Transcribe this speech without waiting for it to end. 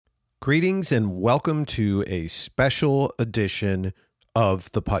Greetings and welcome to a special edition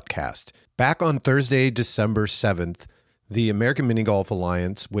of the podcast. Back on Thursday, December 7th, the American Mini Golf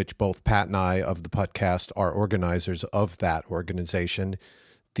Alliance, which both Pat and I of the podcast are organizers of that organization,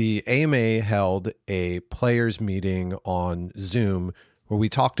 the AMA held a players meeting on Zoom where we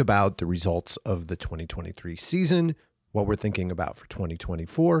talked about the results of the 2023 season, what we're thinking about for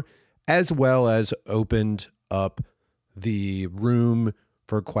 2024, as well as opened up the room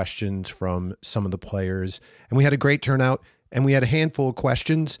for questions from some of the players. And we had a great turnout and we had a handful of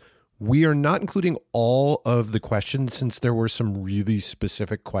questions. We are not including all of the questions since there were some really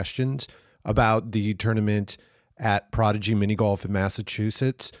specific questions about the tournament at Prodigy Mini Golf in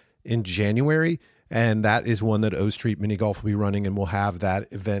Massachusetts in January. And that is one that O Street Mini Golf will be running, and we'll have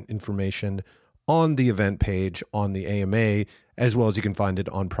that event information on the event page on the AMA, as well as you can find it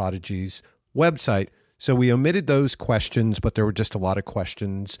on Prodigy's website. So we omitted those questions, but there were just a lot of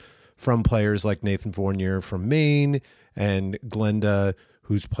questions from players like Nathan Fournier from Maine and Glenda,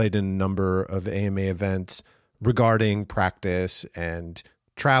 who's played in a number of AMA events regarding practice and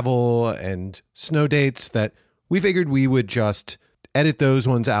travel and snow dates, that we figured we would just edit those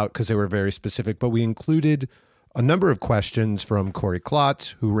ones out because they were very specific. But we included a number of questions from Corey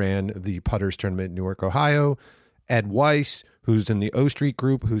Klotz, who ran the Putters Tournament in Newark, Ohio, Ed Weiss, who's in the O Street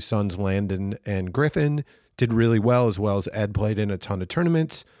group, whose sons Landon and Griffin did really well as Ed played in a ton of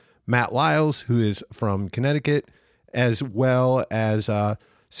tournaments, Matt Lyles, who is from Connecticut, as well as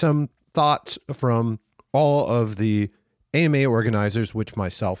some thoughts from all of the AMA organizers, which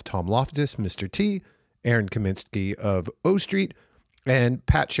myself, Tom Loftus, Mr. T, Aaron Kaminsky of O Street, and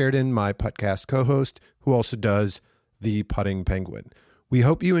Pat Sheridan, my podcast co-host, who also does the Putting Penguin. We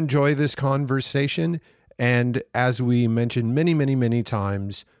hope you enjoy this conversation. And as we mentioned many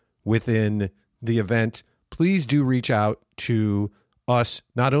times within the event, please do reach out to us,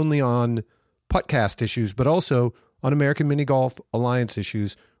 not only on podcast issues, but also on American Mini Golf Alliance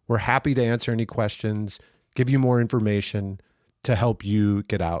issues. We're happy to answer any questions, give you more information to help you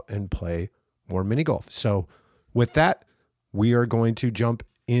get out and play more mini golf. So with that, we are going to jump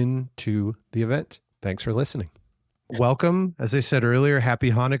into the event. Thanks for listening. Welcome. As I said earlier,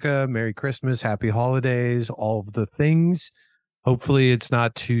 happy Hanukkah, Merry Christmas, happy holidays, all of the things. Hopefully it's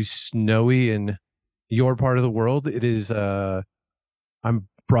not too snowy in your part of the world. It is, I'm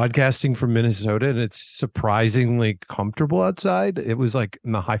broadcasting from Minnesota and it's surprisingly comfortable outside. It was like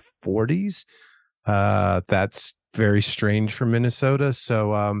in the high 40s. That's very strange for Minnesota.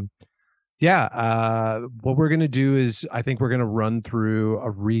 So, what we're going to do is I think we're going to run through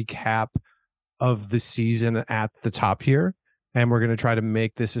a recap of the season at the top here. And we're going to try to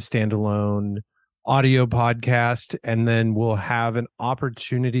make this a standalone audio podcast. And then we'll have an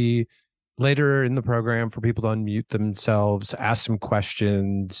opportunity later in the program for people to unmute themselves, ask some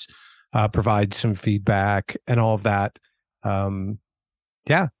questions, provide some feedback and all of that.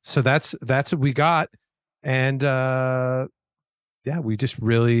 So that's what we got. And we just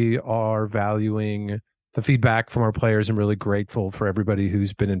really are valuing the feedback from our players. I'm really grateful for everybody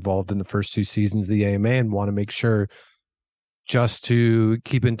who's been involved in the first two seasons of the AMA, and want to make sure just to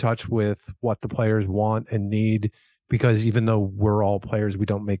keep in touch with what the players want and need, because even though we're all players, we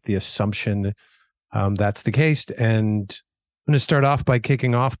don't make the assumption that's the case. And I'm going to start off by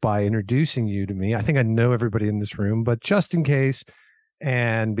kicking off by introducing you to me. I think I know everybody in this room, but just in case,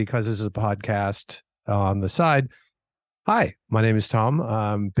 and because this is a podcast on the side, hi, my name is Tom.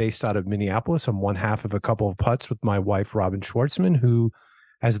 I'm based out of Minneapolis. I'm one half of a couple of putts with my wife, Robin Schwartzman, who,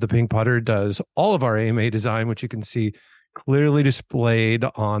 as the Pink Putter, does all of our AMA design, which you can see clearly displayed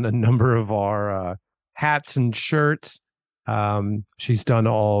on a number of our hats and shirts. She's done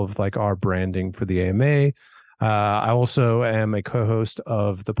all of like our branding for the AMA. I also am a co-host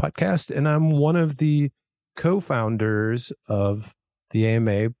of the podcast, and I'm one of the co-founders of the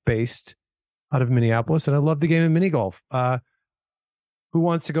AMA based out of Minneapolis, and I love the game of mini golf. Who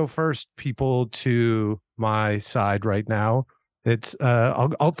wants to go first? People to my side right now. It's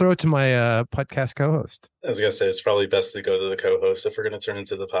I'll throw it to my podcast co-host. I was gonna say it's probably best to go to the co-host if we're gonna turn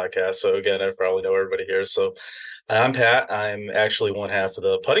into the podcast. So again, I probably know everybody here. So I'm Pat. I'm actually one half of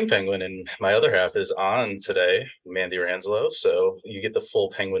the Putting Penguin, and my other half is on today, Mandy Ranslow. So you get the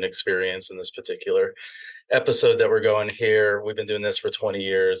full Penguin experience in this particular episode that we're going here. We've been doing this for 20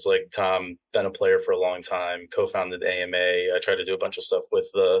 years. Like Tom, been a player for a long time, co-founded AMA. I try to do a bunch of stuff with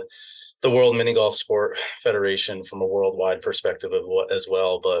the World Mini Golf Sport Federation from a worldwide perspective as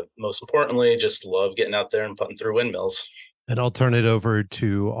well. But most importantly, just love getting out there and putting through windmills. And I'll turn it over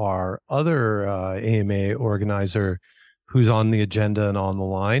to our other AMA organizer who's on the agenda and on the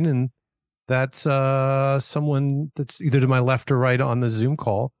line. And that's someone that's either to my left or right on the Zoom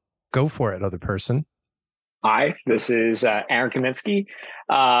call. Go for it, other person. Hi, this is Aaron Kaminsky,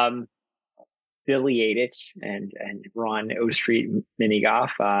 um, affiliated and run O Street Mini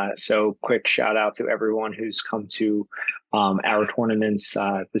Golf. So quick shout out to everyone who's come to our tournaments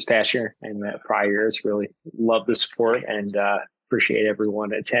this past year and the prior years. Really love the support and appreciate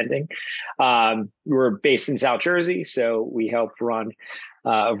everyone attending. We're based in South Jersey, so we help run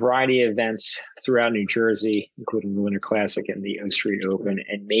a variety of events throughout New Jersey, including the Winter Classic and the O Street Open,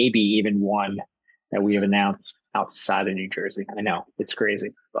 and maybe even one that we have announced outside of New Jersey. I know it's crazy,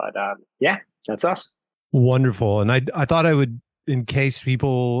 but yeah, that's us. Wonderful. And I thought I would, in case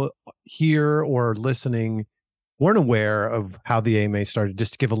people here or listening weren't aware of how the AMA started,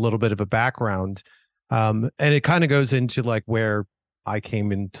 just to give a little bit of a background. And it kind of goes into like where I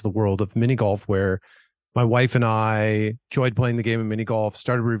came into the world of mini golf, where my wife and I enjoyed playing the game of mini golf,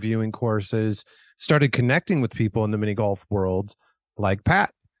 started reviewing courses, started connecting with people in the mini golf world like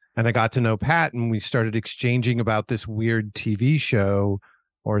Pat. And I got to know Pat, and we started exchanging about this weird TV show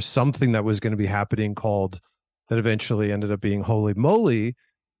or something that was going to be happening called, that eventually ended up being Holy Moly.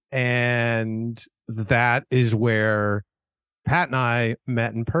 And that is where Pat and I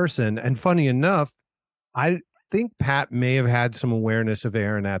met in person. And funny enough, I think Pat may have had some awareness of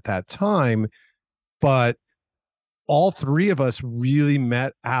Aaron at that time, but all three of us really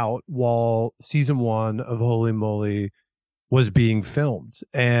met out while season 1 of Holy Moly was being filmed.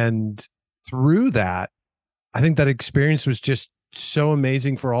 And through that, I think that experience was just so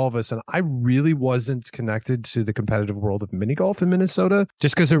amazing for all of us. And I really wasn't connected to the competitive world of mini golf in Minnesota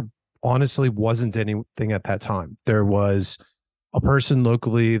just because there honestly wasn't anything at that time. There was a person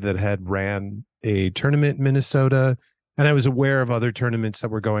locally that had ran a tournament in Minnesota, and I was aware of other tournaments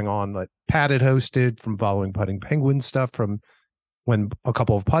that were going on that Pat had hosted from following Putting Penguin stuff from when a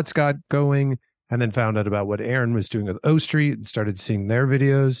couple of putts got going, and then found out about what Aaron was doing with O Street and started seeing their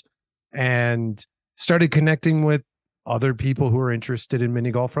videos and started connecting with other people who were interested in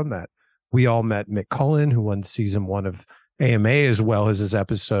mini golf from that. We all met Mick Cullen, who won season 1 of AMA, as well as his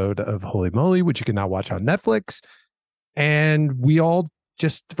episode of Holy Moly, which you can now watch on Netflix. And we all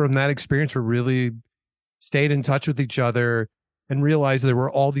just from that experience were really stayed in touch with each other and realized there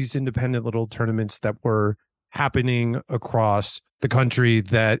were all these independent little tournaments that were happening across the country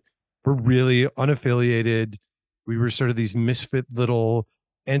that were really unaffiliated. We were sort of these misfit little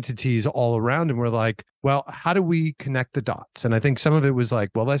entities all around, and we're like, well, how do we connect the dots? And I think some of it was like,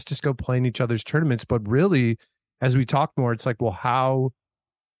 well, let's just go play in each other's tournaments. But really, as we talk more, it's like, well, how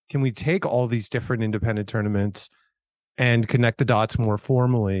can we take all these different independent tournaments and connect the dots more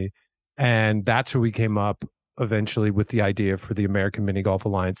formally? And that's where we came up eventually with the idea for the American Mini Golf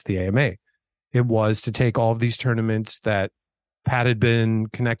Alliance, the AMA. It was to take all of these tournaments that Pat had been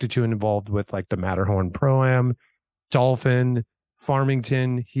connected to and involved with, like the Matterhorn Pro-Am, Dolphin,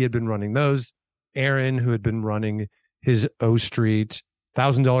 Farmington. He had been running those. Aaron, who had been running his O Street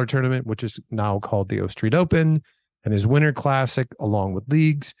 $1,000 tournament, which is now called the O Street Open, and his Winter Classic, along with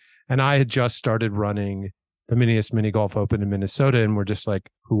leagues. And I had just started running the Miniest Mini Golf Open in Minnesota, and we're just like,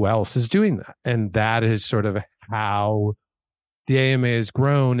 who else is doing that? And that is sort of how the AMA has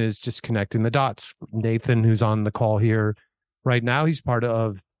grown, is just connecting the dots. Nathan, who's on the call here right now, he's part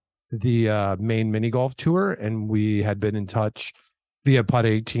of the main mini golf tour, and we had been in touch via Putt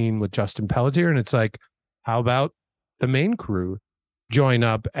 18 with Justin Pelletier, and it's like, how about the main crew join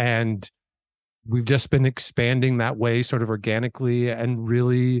up? And we've just been expanding that way sort of organically and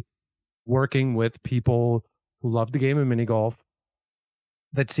really working with people who love the game of mini golf,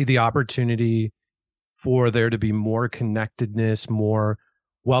 that see the opportunity for there to be more connectedness, more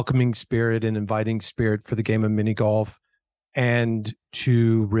welcoming spirit and inviting spirit for the game of mini golf, and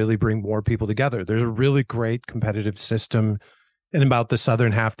to really bring more people together. There's a really great competitive system in about the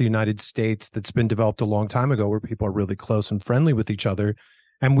southern half of the United States that's been developed a long time ago, where people are really close and friendly with each other.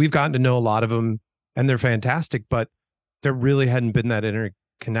 And we've gotten to know a lot of them, and they're fantastic, but there really hadn't been that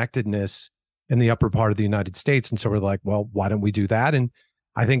interconnectedness in the upper part of the United States. And so we're like, well, why don't we do that? And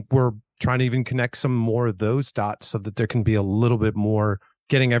I think we're trying to even connect some more of those dots so that there can be a little bit more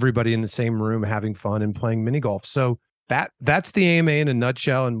getting everybody in the same room, having fun and playing mini golf. So that's the AMA in a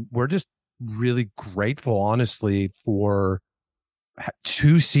nutshell. And we're just really grateful, honestly, for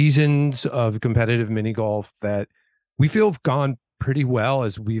 2 seasons of competitive mini golf that we feel have gone pretty well,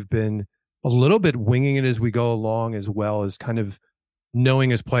 as we've been a little bit winging it as we go along, as well as kind of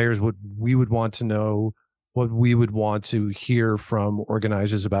knowing as players what we would want to know, what we would want to hear from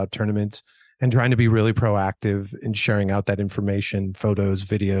organizers about tournaments, and trying to be really proactive in sharing out that information, photos,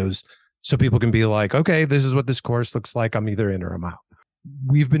 videos, so people can be like, okay, this is what this course looks like. I'm either in or I'm out.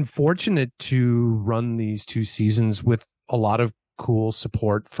 We've been fortunate to run these 2 seasons with a lot of cool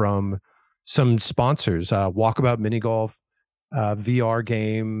support from some sponsors. Walkabout Mini Golf, VR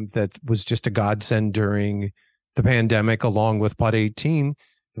game that was just a godsend during the pandemic, along with Putt 18.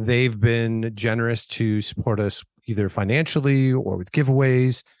 They've been generous to support us either financially or with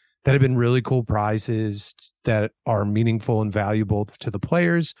giveaways that have been really cool prizes that are meaningful and valuable to the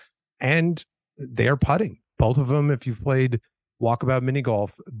players. And they're putting. Both of them, if you've played Walkabout Mini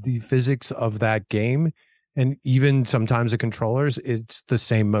Golf, the physics of that game, and even sometimes the controllers, it's the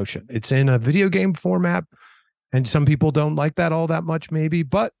same motion. It's in a video game format, and some people don't like that all that much, maybe.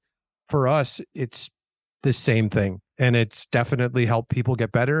 But for us, it's the same thing. And it's definitely helped people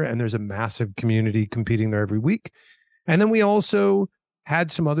get better. And there's a massive community competing there every week. And then we also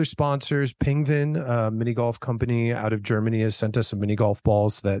had some other sponsors. Pingvin, a mini golf company out of Germany, has sent us some mini golf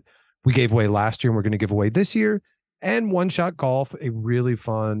balls that we gave away last year and we're going to give away this year. And One Shot Golf, a really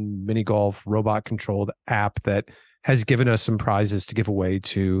fun mini golf robot controlled app that has given us some prizes to give away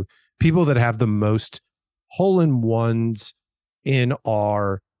to people that have the most hole-in-ones in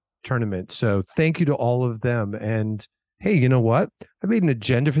our tournament. So thank you to all of them. And hey, you know what? I made an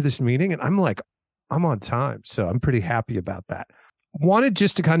agenda for this meeting and I'm on time. So I'm pretty happy about that. Wanted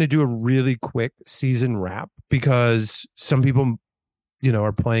just to kind of do a really quick season wrap because some people,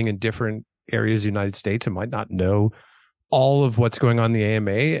 are playing in different areas of the United States and might not know all of what's going on in the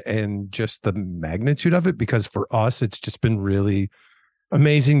AMA and just the magnitude of it. Because for us, it's just been really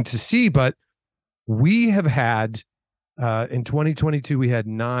amazing to see. But we have had, in 2022, we had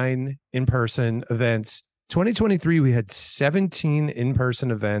 9 in-person events. 2023, we had 17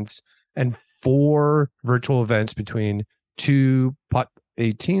 in-person events and 4 virtual events between 2 Putt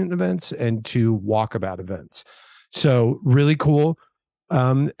 18 events and 2 Walkabout events. So really cool.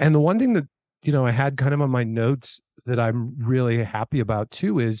 And the one thing that, I had kind of on my notes that I'm really happy about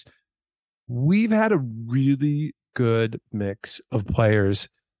too is we've had a really good mix of players.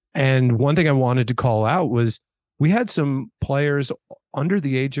 And one thing I wanted to call out was we had some players under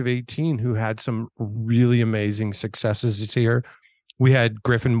the age of 18 who had some really amazing successes this year. We had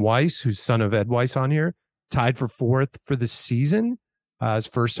Griffin Weiss, who's son of Ed Weiss, on here, tied for 4th for the season. His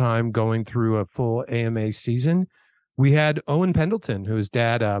first time going through a full AMA season. We had Owen Pendleton, whose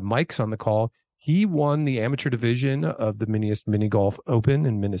dad, Mike's on the call. He won the amateur division of the Miniest Mini Golf Open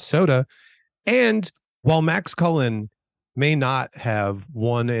in Minnesota. And while Max Cullen may not have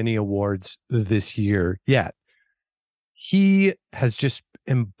won any awards this year yet, he has just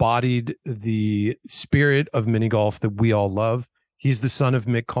embodied the spirit of mini golf that we all love. He's the son of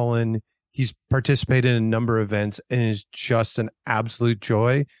Mick Cullen. He's participated in a number of events and is just an absolute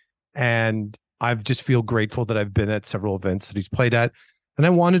joy. And I just feel grateful that I've been at several events that he's played at. And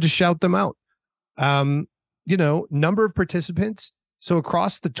I wanted to shout them out. Number of participants. So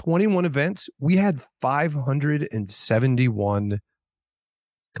across the 21 events, we had 571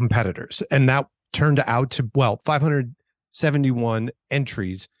 competitors. And that turned out to, 571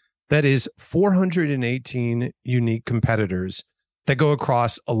 entries. That is 418 unique competitors that go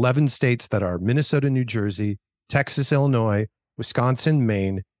across 11 states that are Minnesota, New Jersey, Texas, Illinois, Wisconsin,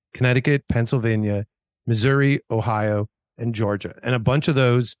 Maine, Connecticut, Pennsylvania, Missouri, Ohio, and Georgia. And a bunch of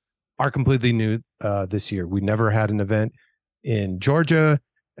those are completely new this year. We never had an event in Georgia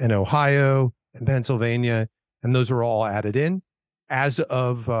and Ohio and Pennsylvania, and those were all added in. As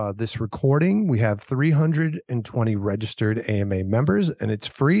of this recording, we have 320 registered AMA members, and it's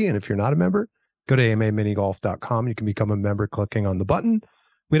free. And if you're not a member, go to amaminigolf.com. You can become a member clicking on the button.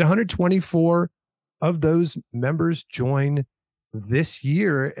 We had 124 of those members join this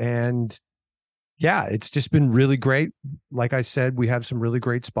year. And yeah, it's just been really great. Like I said, we have some really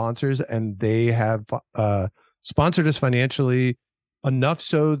great sponsors, and they have sponsored us financially enough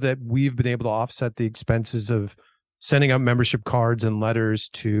so that we've been able to offset the expenses of sending out membership cards and letters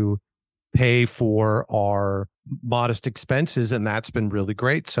to pay for our modest expenses. And that's been really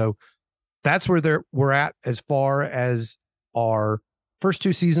great. So that's where we're at as far as our first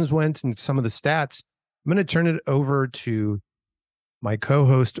 2 seasons went and some of the stats. I'm going to turn it over to my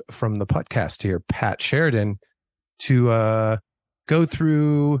co-host from the podcast here, Pat Sheridan, to go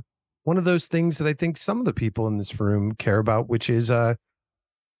through one of those things that I think some of the people in this room care about, which is not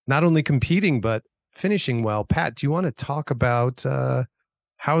only competing, but finishing well. Pat, do you want to talk about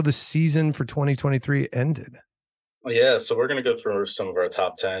how the season for 2023 ended? Yeah, so we're going to go through some of our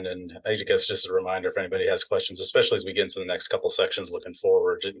top 10, and I guess just a reminder, if anybody has questions, especially as we get into the next couple sections looking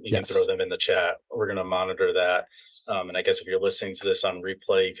forward, you can throw them in the chat. We're going to monitor that. And I guess if you're listening to this on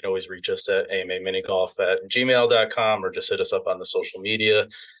replay, you can always reach us at amaminigolf@gmail.com or just hit us up on the social media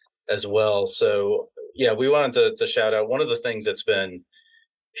as well. So yeah, we wanted to shout out one of the things that's been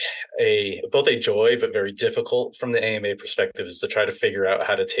both a joy but very difficult from the AMA perspective, is to try to figure out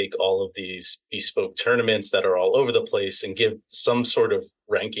how to take all of these bespoke tournaments that are all over the place and give some sort of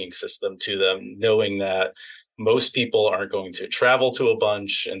ranking system to them, knowing that most people aren't going to travel to a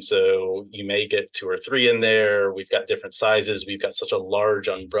bunch, and so you may get 2 or 3 in there. We've got different sizes. We've got such a large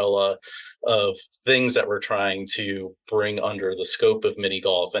umbrella of things that we're trying to bring under the scope of mini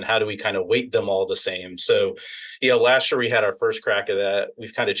golf, and how do we kind of weight them all the same. So last year we had our first crack of that.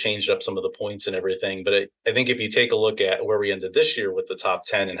 We've kind of changed up some of the points and everything. But I think if you take a look at where we ended this year with the top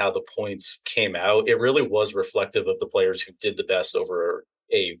 10 and how the points came out, it really was reflective of the players who did the best over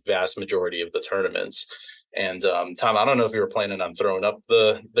a vast majority of the tournaments. And Tom, I don't know if you were planning on throwing up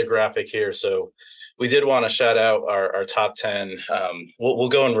the graphic here. So we did want to shout out our top 10. We'll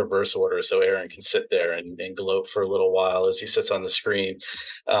go in reverse order so Aaron can sit there and gloat for a little while as he sits on the screen.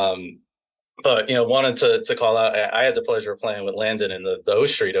 But wanted to call out, I had the pleasure of playing with Landon in the O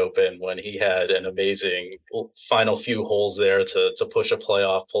Street Open when he had an amazing final few holes there to push a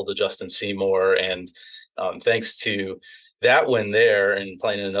playoff, pulled to Justin Seymour. And thanks to that win there and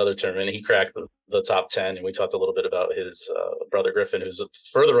playing in another tournament, he cracked the top 10. And we talked a little bit about his brother Griffin, who's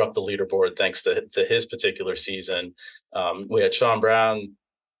further up the leaderboard thanks to his particular season. We had Sean Brown,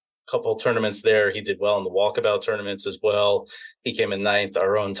 couple tournaments there. He did well in the walkabout tournaments as well. He came in 9th.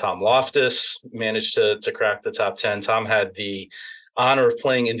 Our own Tom Loftus managed to crack the top 10. Tom had the honor of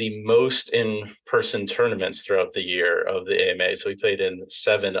playing in the most in-person tournaments throughout the year of the AMA. So he played in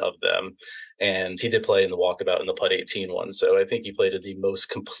 7 of them. And he did play in the walkabout and the Putt 18 one. So I think he played at the most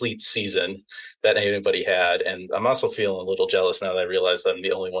complete season that anybody had. And I'm also feeling a little jealous now that I realize that I'm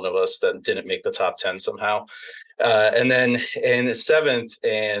the only one of us that didn't make the top 10 somehow. And then in 7th,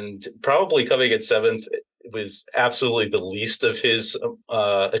 and probably coming at 7th, was absolutely the least of his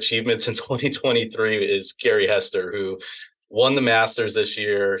achievements in 2023 is Gary Hester, who won the Masters this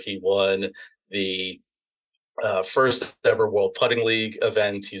year. He won the first ever World Putting League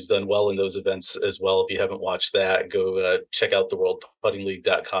event. He's done well in those events as well. If you haven't watched that, go check out the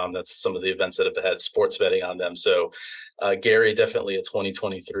worldputtingleague.com. That's some of the events that have had sports betting on them. So Gary, definitely a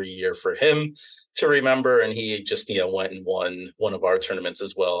 2023 year for him to remember, and he just went and won one of our tournaments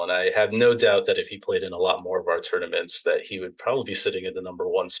as well. And I have no doubt that if he played in a lot more of our tournaments, that he would probably be sitting in the number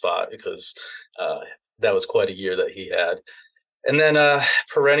 1 spot, because that was quite a year that he had. And then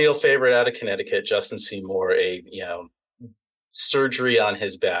perennial favorite out of Connecticut, Justin Seymour, surgery on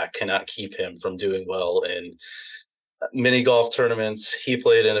his back cannot keep him from doing well in mini golf tournaments. He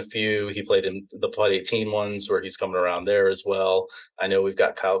played in a few. He played in the Putt 18 ones where he's coming around there as well. I know we've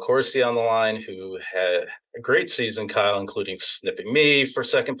got Kyle Corsi on the line, who had a great season, Kyle, including snipping me for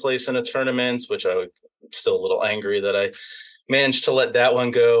 2nd place in a tournament, which I'm still a little angry that I managed to let that one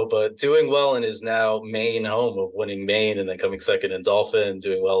go, but doing well in his now Maine home of winning Maine and then coming 2nd in Dolphin,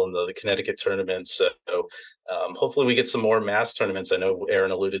 doing well in the Connecticut tournaments. So hopefully we get some more Mass tournaments. I know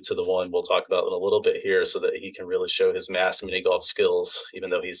Aaron alluded to the one we'll talk about in a little bit here, so that he can really show his Mass mini golf skills, even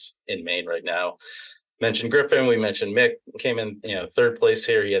though he's in Maine right now. Mentioned Griffin, we mentioned Mick, came in 3rd place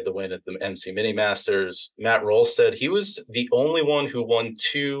here. He had the win at the MC Mini Masters. Matt Rolstead, he was the only one who won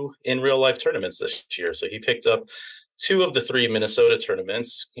 2 in real life tournaments this year. So he picked up 2 of the 3 Minnesota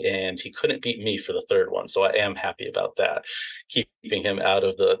tournaments, and he couldn't beat me for the 3rd one. So I am happy about that, keeping him out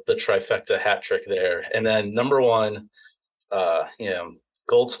of the trifecta hat trick there. And then number 1,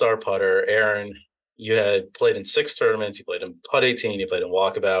 gold star putter, Aaron, you had played in 6 tournaments. You played in Putt 18, you played in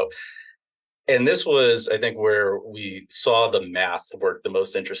walkabout. And this was, I think, where we saw the math work the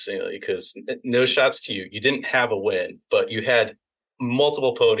most interestingly, because no shots to you. You didn't have a win, but you had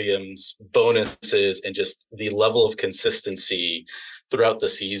multiple podiums, bonuses, and just the level of consistency throughout the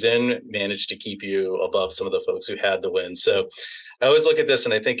season managed to keep you above some of the folks who had the win. So I always look at this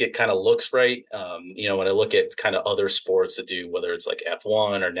and I think it kind of looks right. When I look at kind of other sports that do, whether it's like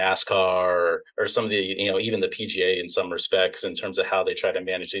F1 or NASCAR or some of the, even the PGA in some respects in terms of how they try to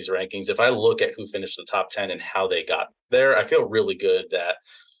manage these rankings. If I look at who finished the top 10 and how they got there, I feel really good that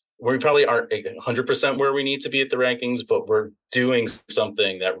we probably aren't 100% where we need to be at the rankings, but we're doing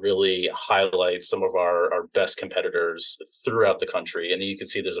something that really highlights some of our best competitors throughout the country. And you can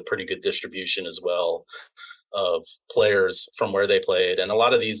see there's a pretty good distribution as well of players from where they played. And a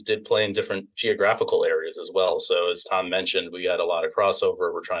lot of these did play in different geographical areas as well. So as Tom mentioned, we had a lot of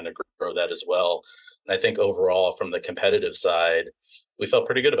crossover. We're trying to grow that as well. And I think overall from the competitive side, we felt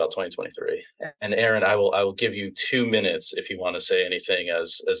pretty good about 2023. And Aaron, I will give you 2 minutes if you want to say anything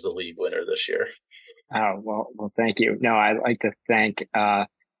as the league winner this year. Oh, well, thank you. No, I'd like to thank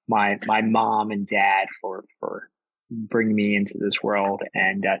my mom and dad for bringing me into this world.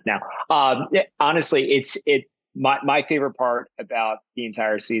 And now, honestly, my favorite part about the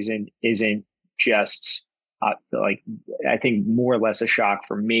entire season isn't just like, I think more or less a shock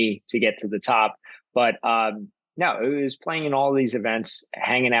for me to get to the top, but no, it was playing in all these events,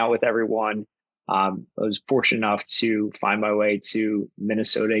 hanging out with everyone. I was fortunate enough to find my way to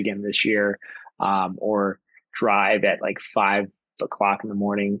Minnesota again this year, or drive at like 5 o'clock in the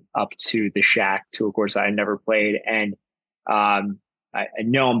morning up to the Shack, to a course I had never played. And I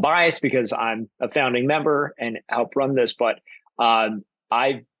know I'm biased because I'm a founding member and help run this, but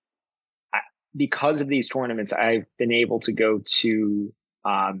I because of these tournaments, I've been able to go to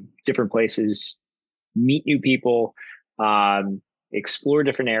different places, meet new people, explore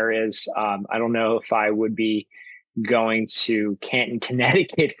different areas. I don't know if I would be going to Canton,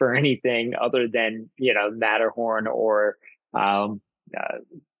 Connecticut for anything other than, Matterhorn or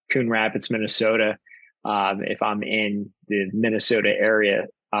Coon Rapids, Minnesota, if I'm in the Minnesota area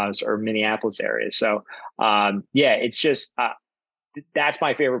or Minneapolis area. So, it's just that's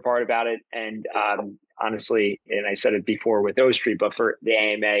my favorite part about it. And honestly, and I said it before with O Street, but for the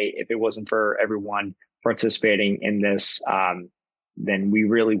AMA, if it wasn't for everyone participating in this, then we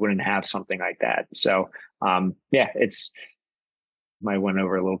really wouldn't have something like that. So, it's might went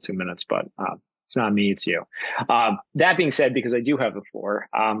over a little 2 minutes, but it's not me, it's you. That being said, because I do have the floor,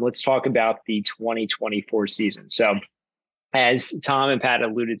 let's talk about the 2024 season. So, as Tom and Pat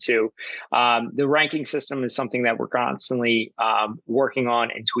alluded to, the ranking system is something that we're constantly working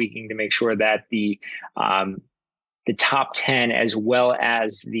on and tweaking to make sure that the top 10, as well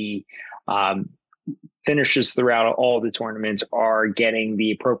as the finishes throughout all the tournaments, are getting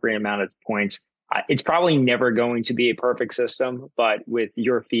the appropriate amount of points. It's probably never going to be a perfect system, but with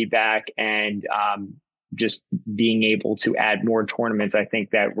your feedback and just being able to add more tournaments, I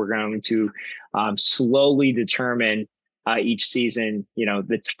think that we're going to slowly determine each season,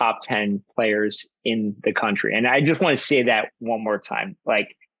 the top 10 players in the country. And I just want to say that one more time,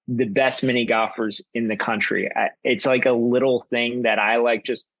 like the best mini golfers in the country. It's like a little thing that I like,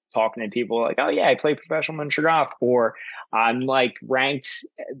 just talking to people like, oh yeah, I play professional miniature golf, or I'm like ranked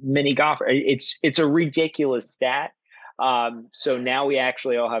mini golfer. It's a ridiculous stat. So now we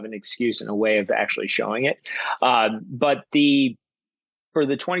actually all have an excuse and a way of actually showing it. But for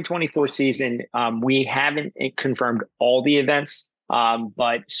the 2024 season, we haven't confirmed all the events,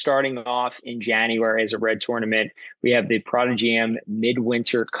 but starting off in January as a red tournament, we have the Prodigy M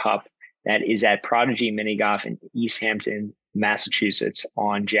Midwinter Cup that is at Prodigy Mini Golf in East Hampton, Massachusetts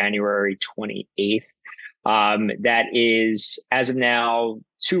on January 28th. That is, as of now,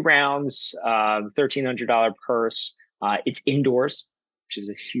 2 rounds, $1,300 purse. It's indoors, which is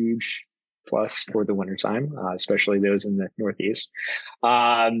a huge plus for the wintertime, especially those in the Northeast.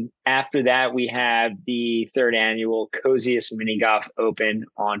 After that, we have the 3rd annual Coziest Mini Golf Open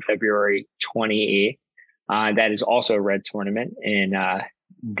on February 28th. That is also a red tournament in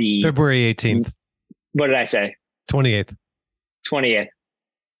the February 18th. What did I say? 28th. 20th.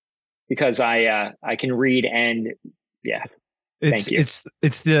 Because I can read and thank you.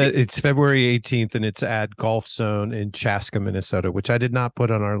 It's February 18th and it's at Golf Zone in Chaska, Minnesota, which I did not put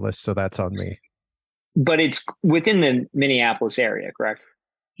on our list, so that's on me. But it's within the Minneapolis area, correct?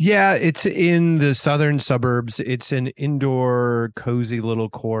 Yeah, it's in the southern suburbs. It's an indoor, cozy little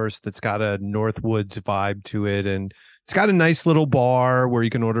course that's got a Northwoods vibe to it, and it's got a nice little bar where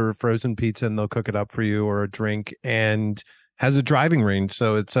you can order frozen pizza and they'll cook it up for you, or a drink, and has a driving range.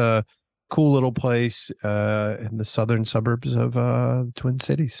 So it's a cool little place in the southern suburbs of the Twin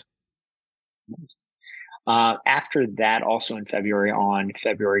Cities. After that, also in February, on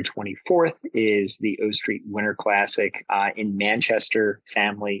February 24th, is the O Street Winter Classic in Manchester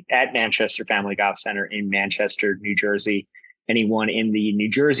Family Golf Center in Manchester, New Jersey. Anyone in the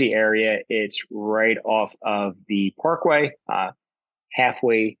New Jersey area, it's right off of the Parkway,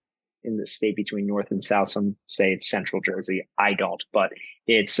 halfway in the state between North and South. Some say it's Central Jersey. I don't, but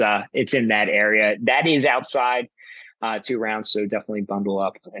it's in that area. That is outside. 2 rounds, so definitely bundle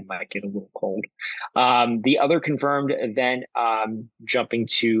up. It might get a little cold. The other confirmed event, jumping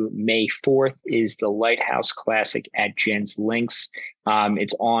to May 4th, is the Lighthouse Classic at Jens Links.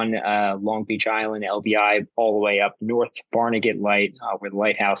 It's on Long Beach Island, LBI, all the way up north to Barnegat Light, where the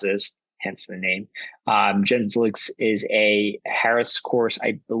lighthouse is, hence the name. Jens Links is a Harris course.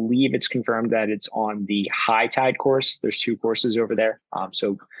 I believe it's confirmed that it's on the high tide course. There's 2 courses over there.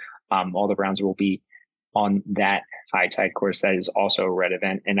 So all the rounds will be on that high tide course. That is also a red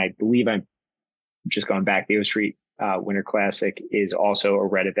event. And I believe, I'm just going back, the O Street Winter Classic is also a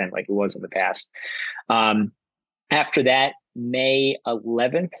red event like it was in the past. After that, May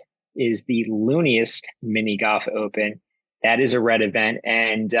 11th is the Looniest Mini Golf Open. That is a red event.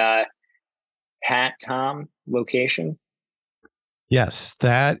 And Pat, Tom, location? Yes,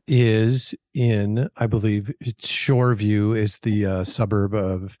 that is in, I believe, it's Shoreview is the suburb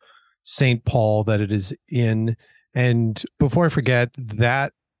of St. Paul that it is in. And before I forget,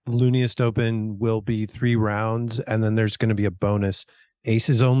 that Looniest Open will be 3 rounds, and then there's going to be a bonus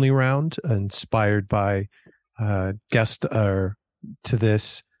Aces only round inspired by guest to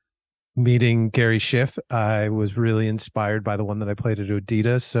this meeting, Gary Schiff. I was really inspired by the one that I played at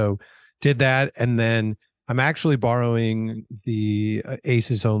Odita, so did that, and then I'm actually borrowing the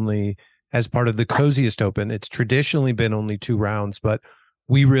Aces only as part of the Coziest Open. It's traditionally been only 2 rounds, but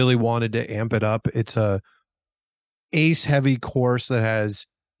we really wanted to amp it up. It's a ace heavy course that has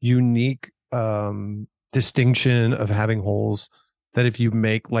unique distinction of having holes that if you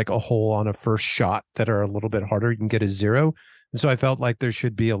make like a hole on a first shot that are a little bit harder, you can get a 0. And so I felt like there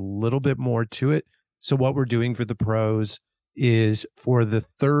should be a little bit more to it. So what we're doing for the pros is for the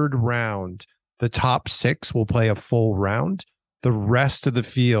 3rd round, the top 6 will play a full round. The rest of the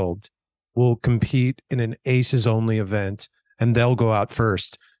field will compete in an aces only event, and they'll go out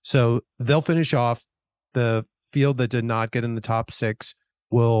first. So they'll finish off. The field that did not get in the top 6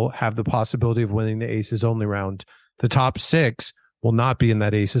 will have the possibility of winning the aces only round. The top 6 will not be in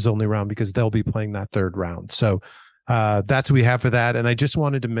that aces only round because they'll be playing that 3rd round. So that's what we have for that. And I just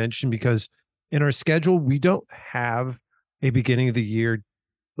wanted to mention, because in our schedule, we don't have a beginning of the year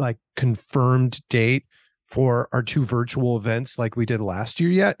like confirmed date for our 2 virtual events like we did last year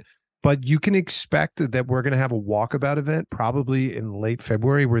yet, but you can expect that we're going to have a walkabout event probably in late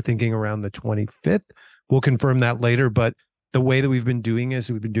February. We're thinking around the 25th. We'll confirm that later, but the way that we've been doing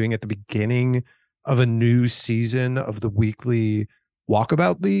is we've been doing at the beginning of a new season of the weekly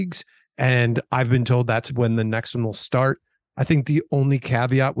walkabout leagues, and I've been told that's when the next one will start. I think the only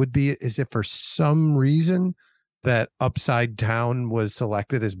caveat would be is if for some reason that Upside Down was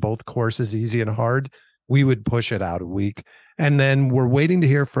selected as both courses, easy and hard, we would push it out a week. And then we're waiting to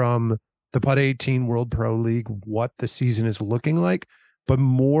hear from the Putt 18 World Pro League what the season is looking like. But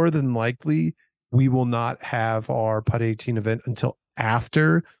more than likely, we will not have our Putt 18 event until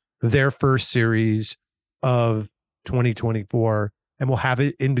after their first series of 2024. And we'll have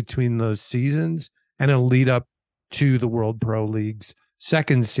it in between those seasons, and it'll lead up to the World Pro League's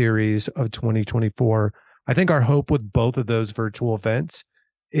second series of 2024. I think our hope with both of those virtual events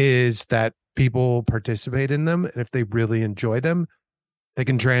is that people participate in them, and if they really enjoy them, they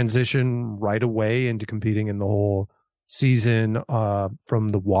can transition right away into competing in the whole season from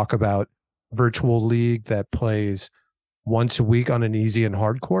the Walkabout virtual league that plays once a week on an easy and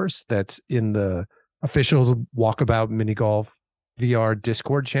hard course that's in the official Walkabout Mini Golf VR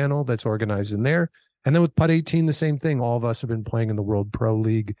Discord channel that's organized in there. And then with Putt 18, the same thing. All of us have been playing in the World Pro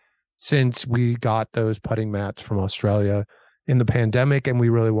League since we got those putting mats from Australia in the pandemic, and we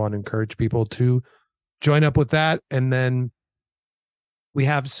really want to encourage people to join up with that. And then we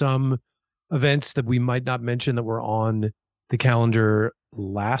have some events that we might not mention that were on the calendar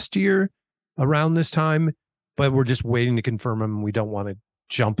last year around this time, but we're just waiting to confirm them. We don't want to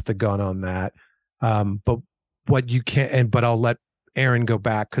jump the gun on that. But what you can, but I'll let Aaron go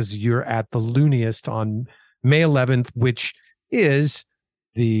back because you're at the Looniest on May 11th, which is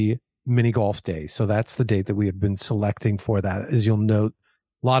the mini golf day. So that's the date that we have been selecting for that. As you'll note,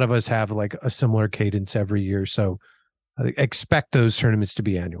 a lot of us have like a similar cadence every year. So expect those tournaments to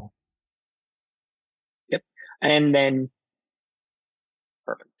be annual. Yep. And then,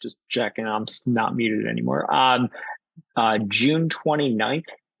 perfect. Just checking, I'm not muted anymore. June 29th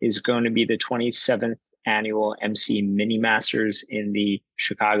is going to be the 27th annual MC Mini Masters in the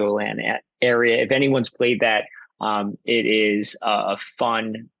Chicagoland area. If anyone's played that, it is a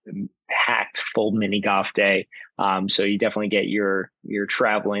fun, packed, full mini golf day. So you definitely get your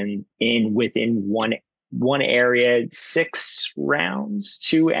traveling in within one area, 6 rounds,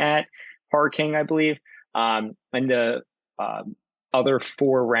 2 at Parking, I believe, and the other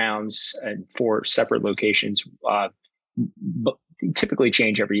 4 rounds and 4 separate locations. But typically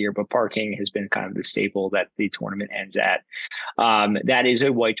change every year, but Parking has been kind of the staple that the tournament ends at. That is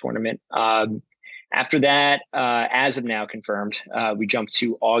a white tournament. After that, as of now confirmed, we jump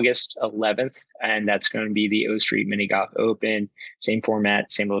to August 11th, and that's going to be the O Street Mini Golf Open. Same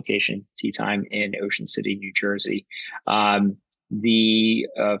format, same location, tee time in Ocean City, New Jersey. The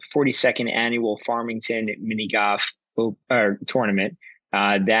 42nd annual Farmington Mini Golf tournament,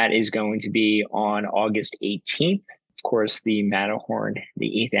 that is going to be on August 18th. Of course, the Matterhorn,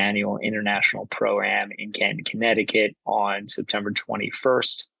 the 8th annual International Pro-Am in Canton, Connecticut on September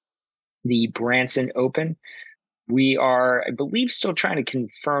 21st. The Branson Open. We are, I believe, still trying to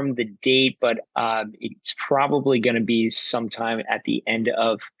confirm the date, but it's probably going to be sometime at the end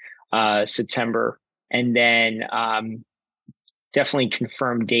of September. And then definitely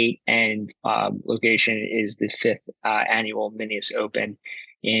confirmed date and location is the 5th annual Minius Open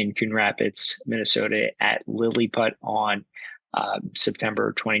in Coon Rapids, Minnesota at Lilliput on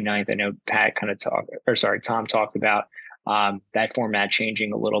September 29th. I know Tom talked about that format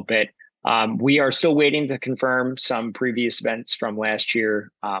changing a little bit. We are still waiting to confirm some previous events from last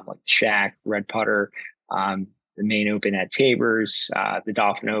year, like Shack, Red Putter, the main open at Tabor's, the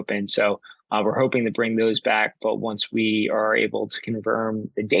Dolphin Open. So we're hoping to bring those back, but once we are able to confirm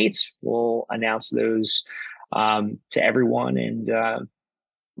the dates, we'll announce those to everyone and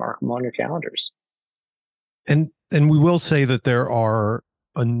mark them on your calendars. And we will say that there are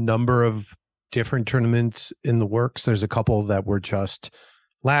a number of different tournaments in the works. There's a couple that were just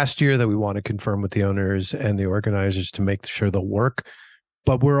last year that we want to confirm with the owners and the organizers to make sure they'll work.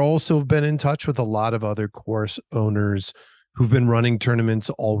 But we're also been in touch with a lot of other course owners who've been running tournaments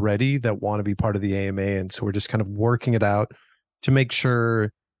already that want to be part of the AMA. And so we're just kind of working it out to make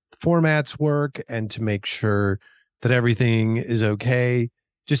sure formats work and to make sure that everything is okay.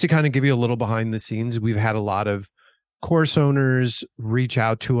 Just to kind of give you a little behind the scenes, we've had a lot of course owners reach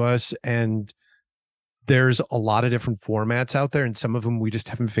out to us, and there's a lot of different formats out there, and some of them we just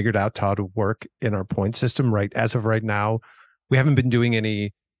haven't figured out how to work in our point system right as of right now. We haven't been doing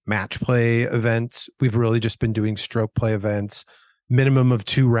any match play events. We've really just been doing stroke play events, minimum of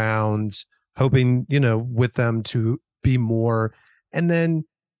 2 rounds, hoping, with them to be more. And then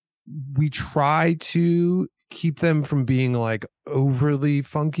we try to keep them from being like overly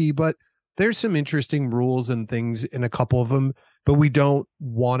funky, but there's some interesting rules and things in a couple of them, but we don't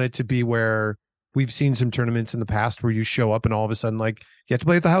want it to be where we've seen some tournaments in the past where you show up and all of a sudden, like, you have to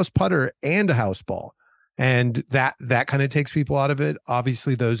play with the house putter and a house ball. And that kind of takes people out of it.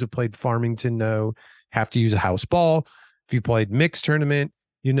 Obviously, those who played Farmington have to use a house ball. If you played mixed tournament,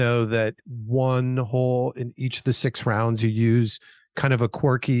 you know that one hole in each of the 6 rounds, you use kind of a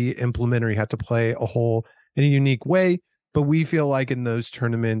quirky implement, or you have to play a hole in a unique way. But we feel like in those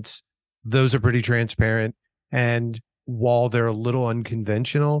tournaments, those are pretty transparent. And while they're a little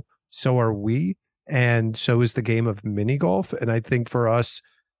unconventional, so are we. And so is the game of mini golf. And I think for us,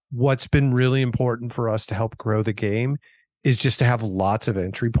 what's been really important for us to help grow the game is just to have lots of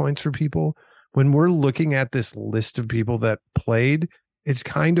entry points for people. When we're looking at this list of people that played, it's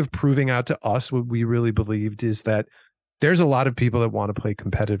kind of proving out to us what we really believed is that there's a lot of people that want to play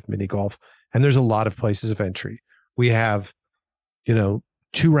competitive mini golf, and there's a lot of places of entry. We have,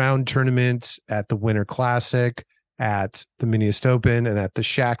 2-round tournaments at the Winter Classic, at the Miniest Open, and at the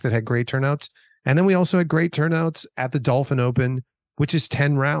Shack that had great turnouts. And then we also had great turnouts at the Dolphin Open, which is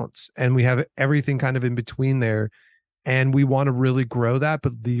 10 rounds. And we have everything kind of in between there. And we want to really grow that,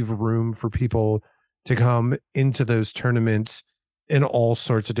 but leave room for people to come into those tournaments in all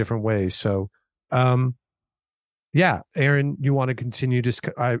sorts of different ways. So, yeah, Aaron, you want to continue?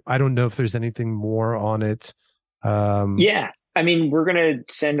 I don't know if there's anything more on it. Yeah. I mean, we're going to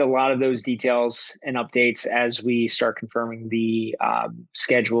send a lot of those details and updates as we start confirming the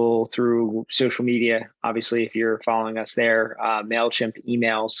schedule through social media. Obviously, if you're following us there, MailChimp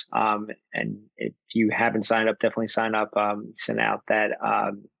emails. And if you haven't signed up, definitely sign up. Sent out that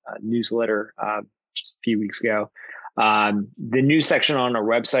newsletter just a few weeks ago. The news section on our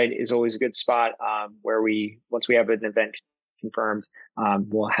website is always a good spot where once we have an event confirmed,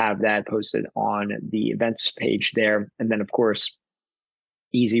 we'll have that posted on the events page there. And then, of course,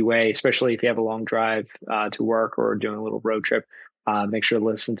 easy way, especially if you have a long drive to work or doing a little road trip, make sure to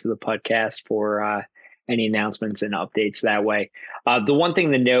listen to the podcast for any announcements and updates that way. The one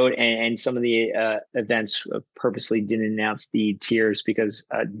thing to note, and some of the events purposely didn't announce the tiers because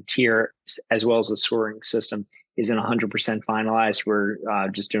the tier, as well as the scoring system, isn't 100% finalized. We're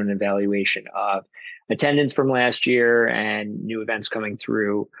just doing an evaluation of attendance from last year and new events coming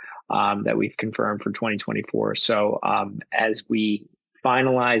through that we've confirmed for 2024. So as we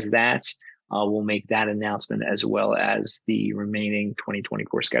finalize that, we'll make that announcement as well as the remaining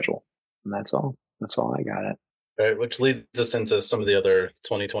 2024 schedule. And that's all. That's all I got. Right, which leads us into some of the other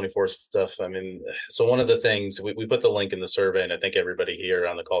 2024 stuff. I mean, so one of the things, we put the link in the survey, and I think everybody here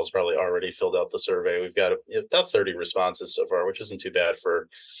on the call has probably already filled out the survey. We've got about 30 responses so far, which isn't too bad for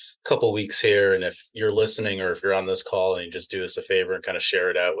a couple weeks here. And if you're listening or if you're on this call, and you just do us a favor and kind of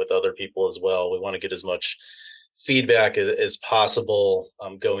share it out with other people as well. We want to get as much feedback as possible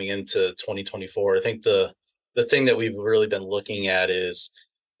going into 2024. I think the thing that we've really been looking at is,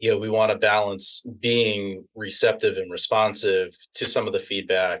 we want to balance being receptive and responsive to some of the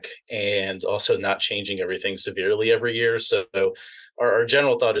feedback and also not changing everything severely every year. So our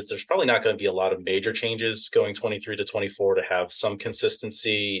general thought is there's probably not going to be a lot of major changes going 23 to 24 to have some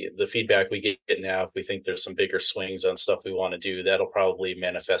consistency. The feedback we get now, if we think there's some bigger swings on stuff we want to do, that'll probably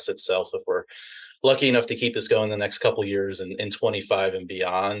manifest itself if we're lucky enough to keep this going the next couple of years and in 25 and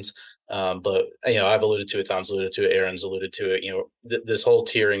beyond. But, I've alluded to it, Tom's alluded to it, Aaron's alluded to it, this whole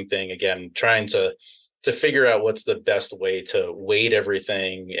tiering thing, again, trying to figure out what's the best way to weight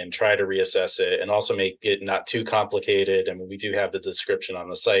everything and try to reassess it and also make it not too complicated. I mean, we do have the description on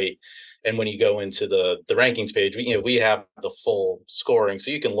the site. And when you go into the rankings page, we have the full scoring. So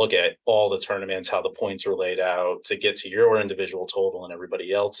you can look at all the tournaments, how the points were laid out to get to your individual total and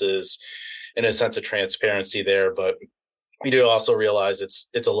everybody else's, in a sense of transparency there. But we do also realize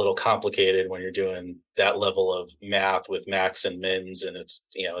it's a little complicated when you're doing that level of math with max and mins. And it's,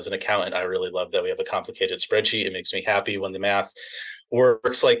 as an accountant, I really love that we have a complicated spreadsheet. It makes me happy when the math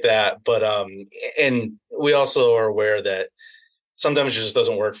works like that. But, and we also are aware that sometimes it just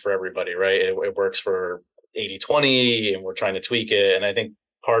doesn't work for everybody, right? It works for 80-20 and we're trying to tweak it. And I think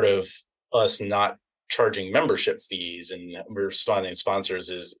part of us not charging membership fees and we're responding to sponsors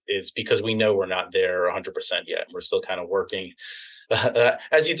is because we know we're not there 100% yet. We're still kind of working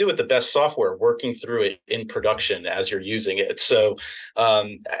as you do with the best software, working through it in production as you're using it. So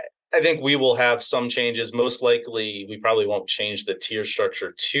I think we will have some changes. Most likely, we probably won't change the tier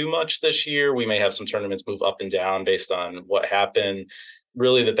structure too much this year. We may have some tournaments move up and down based on what happened.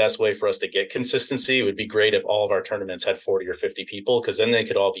 Really, the best way for us to get consistency would be great if all of our tournaments had 40 or 50 people, because then they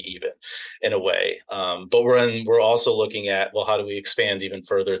could all be even in a way. But we're also looking at, well, how do we expand even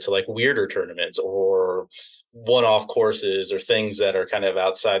further to like weirder tournaments or one-off courses or things that are kind of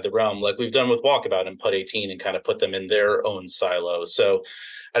outside the realm, like we've done with Walkabout and Putt 18, and kind of put them in their own silo. So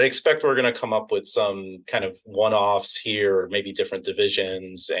I'd expect we're going to come up with some kind of one-offs here, maybe different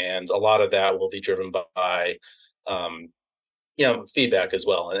divisions, and a lot of that will be driven by feedback as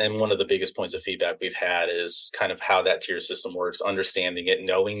well. And one of the biggest points of feedback we've had is kind of how that tier system works, understanding it,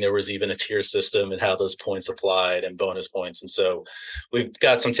 knowing there was even a tier system and how those points applied and bonus points. And so we've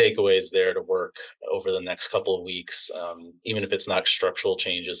got some takeaways there to work over the next couple of weeks, even if it's not structural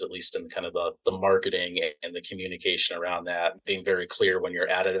changes, at least in kind of the marketing and the communication around that, being very clear when you're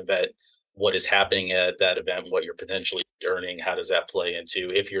at an event, what is happening at that event, what you're potentially earning, how does that play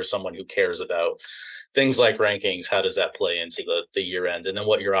into, if you're someone who cares about things like rankings, how does that play into the year end? And then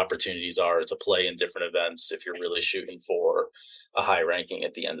what your opportunities are to play in different events if you're really shooting for a high ranking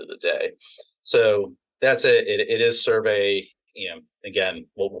at the end of the day. So that's it. It is survey. Again,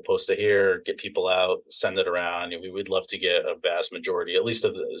 we'll post it here, get people out, send it around. We would love to get a vast majority, at least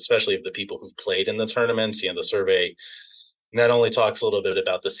especially of the people who've played in the tournaments. The survey not only talks a little bit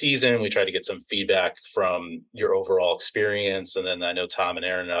about the season, we try to get some feedback from your overall experience. And then I know Tom and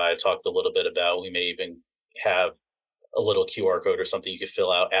Aaron and I talked a little bit about, we may even have a little QR code or something you could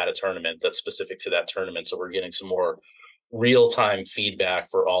fill out at a tournament that's specific to that tournament. So we're getting some more real-time feedback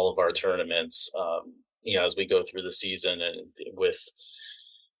for all of our tournaments, as we go through the season. And with,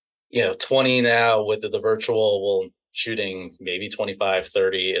 20 now with the virtual, we'll shooting maybe 25,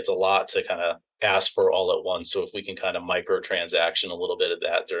 30. It's a lot to kind of ask for all at once. So if we can kind of microtransaction a little bit of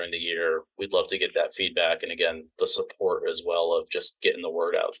that during the year, we'd love to get that feedback. And again, the support as well of just getting the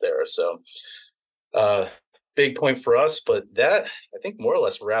word out there. So big point for us, but that I think more or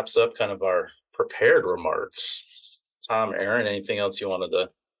less wraps up kind of our prepared remarks. Tom, Aaron, anything else you wanted to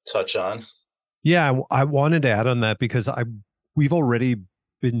touch on? Yeah, I wanted to add on that because we've already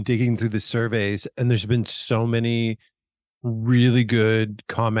been digging through the surveys and there's been so many really good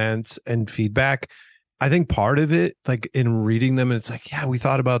comments and feedback. I think part of it, like in reading them, it's like, yeah, we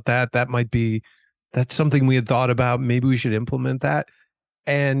thought about that. That's something we had thought about. Maybe we should implement that.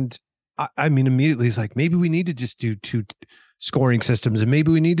 And I mean, immediately it's like, maybe we need to just do 2 scoring systems and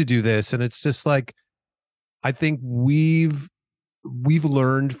maybe we need to do this. And it's just like, I think we've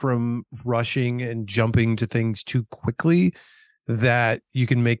learned from rushing and jumping to things too quickly that you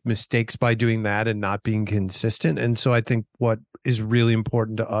can make mistakes by doing that and not being consistent. And so I think what is really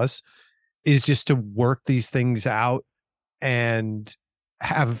important to us is just to work these things out and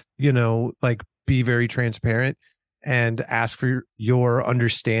have, be very transparent and ask for your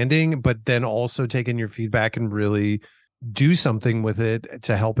understanding, but then also take in your feedback and really do something with it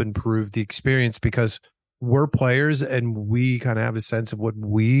to help improve the experience, because we're players and we kind of have a sense of what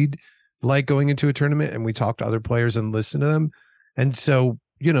we'd like going into a tournament, and we talk to other players and listen to them. And so,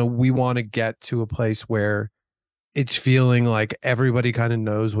 we want to get to a place where it's feeling like everybody kind of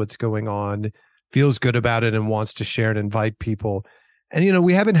knows what's going on, feels good about it, and wants to share and invite people. And,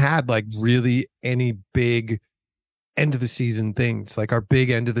 we haven't had like really any big end of the season things. Like our big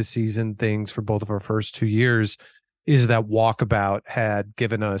end of the season things for both of our first 2 years is that Walkabout had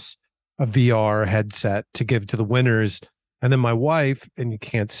given us a VR headset to give to the winners. And then my wife, and you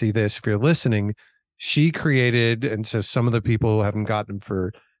can't see this if you're listening, she created, and so some of the people who haven't gotten them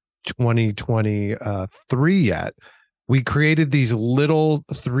for 2023 yet, we created these little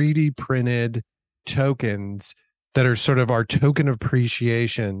 3D printed tokens that are sort of our token of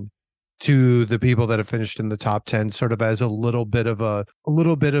appreciation to the people that have finished in the top 10, sort of as a little bit of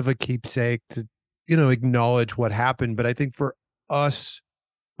a keepsake to, acknowledge what happened. But I think for us,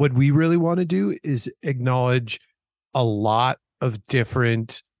 what we really want to do is acknowledge a lot of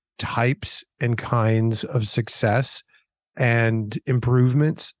different types and kinds of success and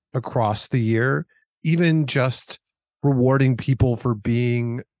improvements across the year, even just rewarding people for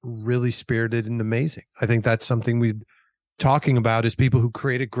being really spirited and amazing. I think that's something we're talking about, is people who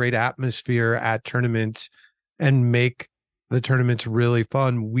create a great atmosphere at tournaments and make the tournaments really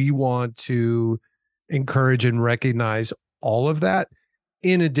fun. We want to encourage and recognize all of that,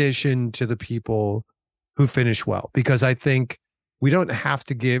 in addition to the people who finish well, because I think we don't have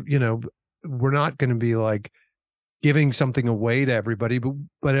to give, we're not going to be like giving something away to everybody,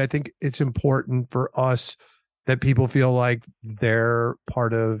 but I think it's important for us that people feel like they're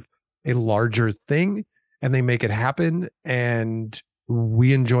part of a larger thing and they make it happen. And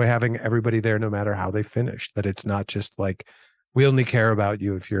we enjoy having everybody there no matter how they finish, that it's not just like, we only care about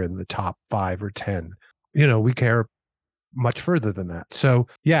you if you're in the top 5 or 10. We care much further than that. So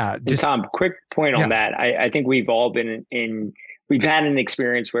yeah. Just, Tom, quick point on that. I think we've all been we've had an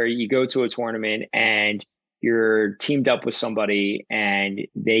experience where you go to a tournament and you're teamed up with somebody and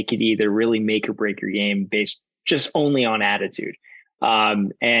they could either really make or break your game based just only on attitude.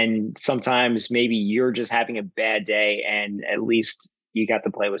 And sometimes maybe you're just having a bad day and at least you got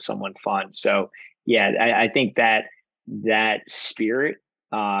to play with someone fun. So yeah, I think that spirit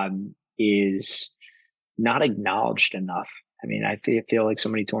is not acknowledged enough. I mean, I feel like so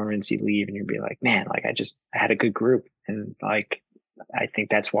many tournaments you leave and you'd be like, man, like I had a good group. And like, I think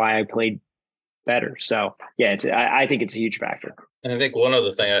that's why I played better. So yeah, I think it's a huge factor. And I think one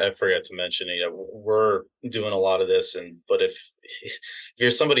other thing I forgot to mention, we're doing a lot of this, but if you're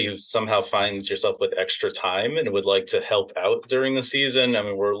somebody who somehow finds yourself with extra time and would like to help out during the season, I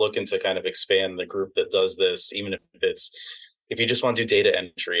mean, we're looking to kind of expand the group that does this, even if you just want to do data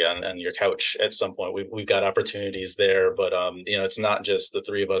entry on your couch at some point, we've got opportunities there. But it's not just the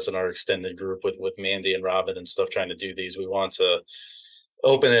three of us in our extended group with Mandy and Robin and stuff trying to do these. We want to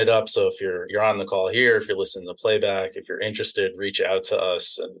open it up. So if you're on the call here, if you're listening to playback, if you're interested, reach out to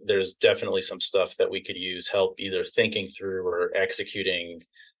us. And there's definitely some stuff that we could use help either thinking through or executing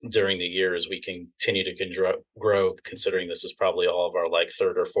during the year as we continue to grow, considering this is probably all of our like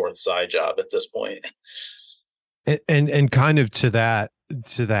third or fourth side job at this point. And kind of to that,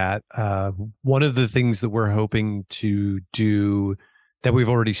 one of the things that we're hoping to do that we've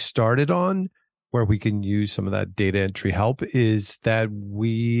already started on, where we can use some of that data entry help, is that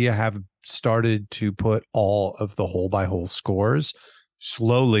we have started to put all of the hole by hole scores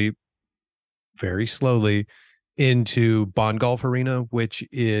slowly, very slowly, into Bond Golf Arena, which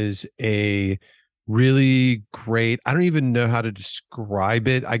is a really great, I don't even know how to describe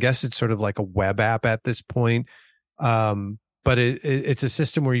it. I guess it's sort of like a web app at this point. But it's a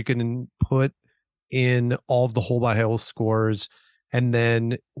system where you can put in all of the hole by hole scores, and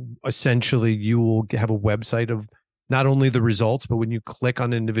then essentially you will have a website of not only the results, but when you click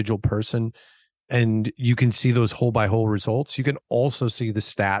on an individual person and you can see those hole by hole results, you can also see the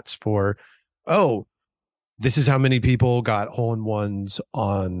stats for, oh, this is how many people got hole in ones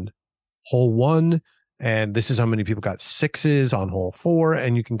on hole 1, and this is how many people got 6s on hole 4,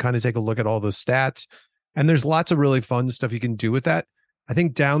 and you can kind of take a look at all those stats. And there's lots of really fun stuff you can do with that. I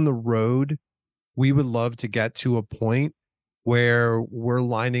think down the road, we would love to get to a point where we're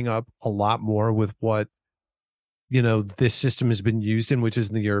lining up a lot more with what, this system has been used in, which is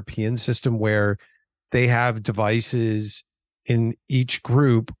in the European system, where they have devices in each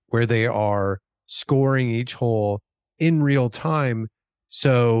group where they are scoring each hole in real time,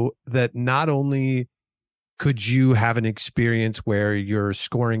 so that not only could you have an experience where you're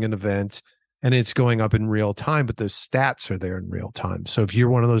scoring an event and it's going up in real time, but those stats are there in real time. So if you're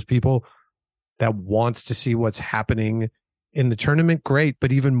one of those people that wants to see what's happening in the tournament, great.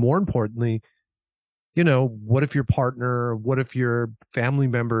 But even more importantly, what if your partner, what if your family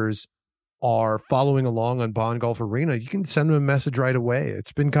members are following along on Bond Golf Arena? You can send them a message right away.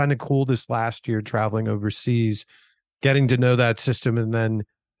 It's been kind of cool this last year traveling overseas, getting to know that system, and then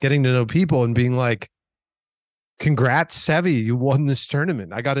getting to know people and being like, congrats, Sevi, you won this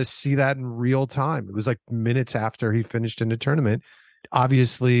tournament. I got to see that in real time. It was like minutes after he finished in the tournament.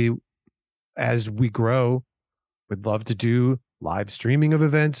 Obviously, as we grow, We'd love to do live streaming of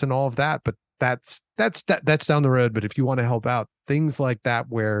events and all of that, but that's down the road. But if you want to help out, things like that,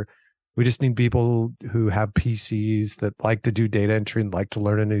 where we just need people who have PCs that like to do data entry and like to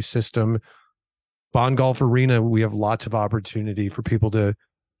learn a new system. Bond Golf Arena, we have lots of opportunity for people to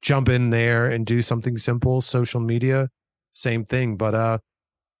jump in there and do something simple. Social media, same thing. But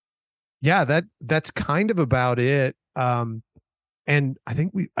yeah, that's kind of about it. And I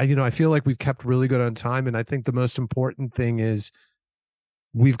think I feel like we've kept really good on time. And I think the most important thing is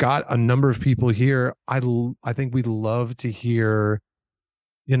we've got a number of people here. I think we'd love to hear,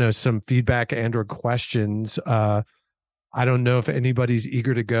 some feedback and or questions. I don't know if anybody's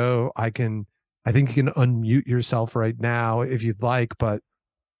eager to go. I think you can unmute yourself right now if you'd like, but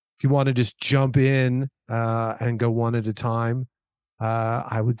if you want to just jump in and go one at a time,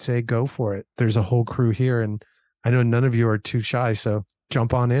 I would say go for it. There's a whole crew here, and I know none of you are too shy, so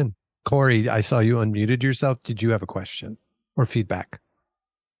jump on in. Corey, I saw you unmuted yourself. Did you have a question or feedback?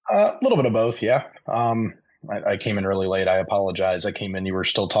 A little bit of both, yeah. I came in really late. I apologize. I came in, you were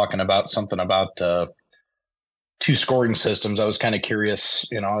still talking about something about two scoring systems. I was kind of curious,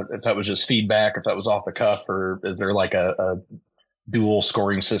 if that was just feedback, if that was off the cuff, or is there like a dual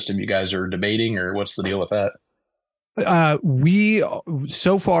scoring system you guys are debating, or what's the deal with that?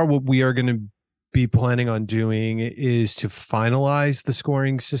 So far, what we are going to be planning on doing is to finalize the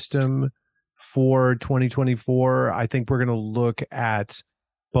scoring system for 2024. I think we're going to look at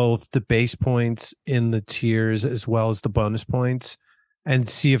both the base points in the tiers as well as the bonus points and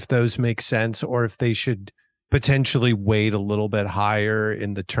see if those make sense, or if they should potentially weight a little bit higher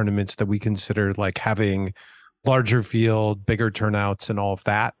in the tournaments that we consider like having larger field, bigger turnouts and all of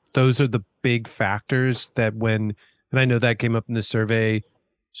that. Those are the big factors that and I know that came up in the survey,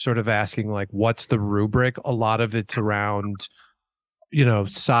 sort of asking like, what's the rubric? A lot of it's around,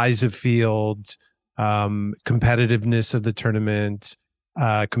 size of field, competitiveness of the tournament,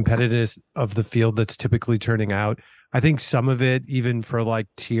 competitiveness of the field that's typically turning out. I think some of it, even for like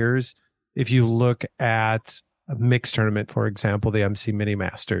tiers, if you look at a mixed tournament, for example, the MC Mini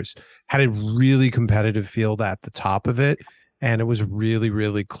Masters had a really competitive field at the top of it, and it was really,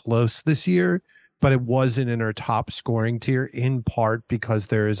 really close this year, but it wasn't in our top scoring tier, in part because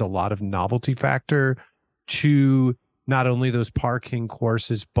there is a lot of novelty factor to not only those parking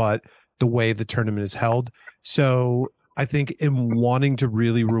courses, but the way the tournament is held. So I think in wanting to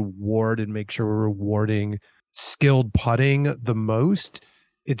really reward and make sure we're rewarding skilled putting the most,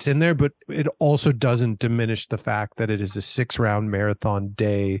 it's in there, but it also doesn't diminish the fact that it is a 6-round marathon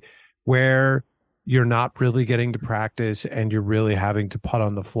day where you're not really getting to practice and you're really having to putt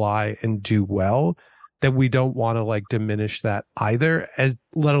on the fly and do well, that we don't want to like diminish that either, as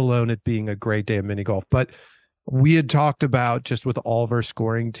let alone it being a great day of mini golf. But we had talked about, just with all of our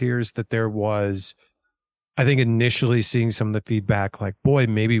scoring tiers, that there was, I think, initially seeing some of the feedback like, boy,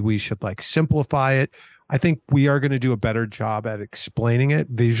 maybe we should like simplify it. I think we are going to do a better job at explaining it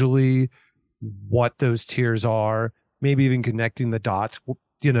visually, what those tiers are, maybe even connecting the dots,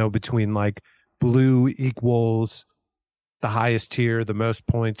 between like blue equals the highest tier, the most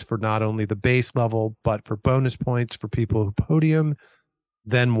points for not only the base level, but for bonus points for people who podium,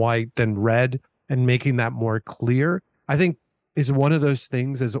 then white, then red, and making that more clear. I think is one of those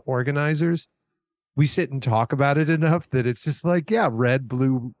things as organizers, we sit and talk about it enough that it's just like, yeah, red,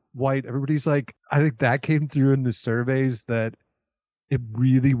 blue, white. Everybody's like, I think that came through in the surveys that it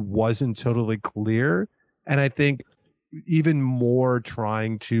really wasn't totally clear. And I think even more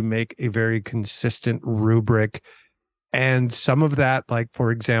trying to make a very consistent rubric. And some of that, like,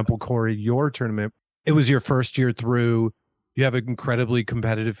 for example, Corey, your tournament, it was your first year through. You have an incredibly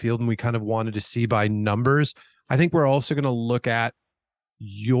competitive field, and we kind of wanted to see by numbers. I think we're also going to look at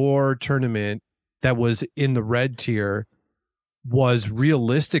your tournament that was in the red tier, was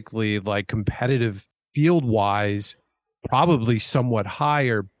realistically like competitive field wise, probably somewhat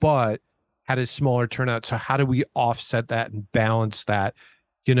higher, but had a smaller turnout. So how do we offset that and balance that?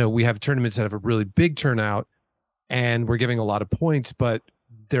 We have tournaments that have a really big turnout and we're giving a lot of points, but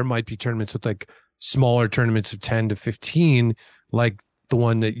there might be tournaments with like smaller tournaments of 10 to 15, like the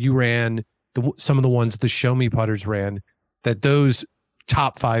one that you ran, some of the ones the Show Me putters ran, that those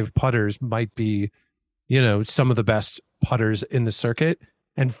top 5 putters might be, some of the best putters in the circuit,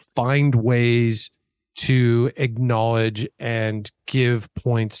 and find ways to acknowledge and give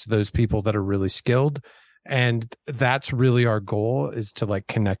points to those people that are really skilled. And that's really our goal, is to like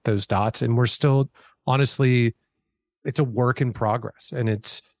connect those dots. And we're still, honestly, it's a work in progress, and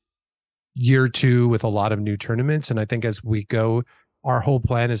it's year 2 with a lot of new tournaments. And I think as we go, our whole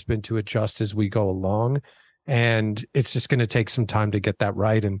plan has been to adjust as we go along, and it's just going to take some time to get that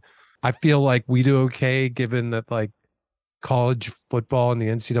right. And I feel like we do okay given that like college football and the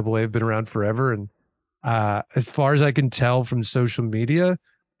NCAA have been around forever. And as far as I can tell from social media,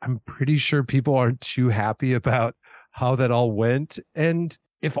 I'm pretty sure people aren't too happy about how that all went. And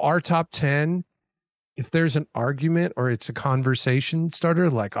if our top 10, if there's an argument or it's a conversation starter,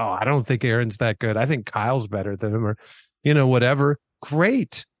 like, oh, I don't think Aaron's that good, I think Kyle's better than him, or, whatever.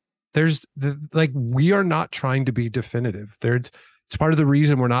 Great. Like, we are not trying to be definitive. It's part of the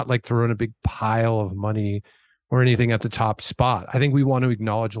reason we're not like throwing a big pile of money or anything at the top spot. I think we want to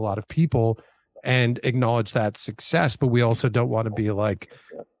acknowledge a lot of people and acknowledge that success, but we also don't want to be like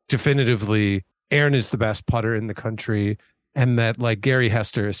definitively Aaron is the best putter in the country and that like Gary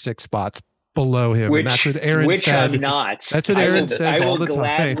Hester is 6 spots below him. And that's what Aaron said. I'm not. That's what Aaron says all the time. I will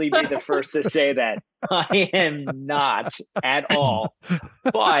gladly be the first to say that. I am not at all.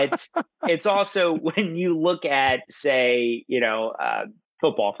 But it's also when you look at, say,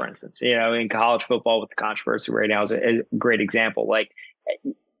 football, for instance, in college football with the controversy right now is a great example. Like,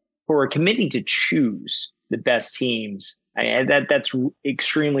 for a committee to choose the best teams, that's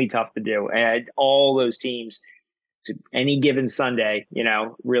extremely tough to do. And all those teams, to any given Sunday,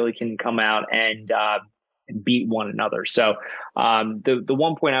 really can come out and beat one another. So the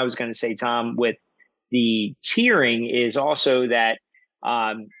one point I was going to say, Tom, with the tiering is also that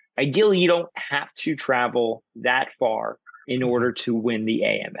ideally you don't have to travel that far in order to win the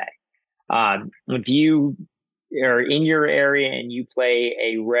AMA. If you are in your area and you play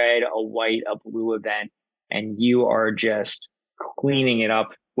a red, a white, a blue event, and you are just cleaning it up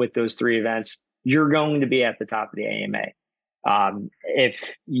with those 3 events, you're going to be at the top of the AMA.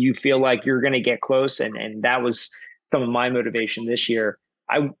 If you feel like you're going to get close, and that was some of my motivation this year,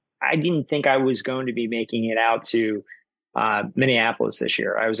 I didn't think I was going to be making it out to Minneapolis this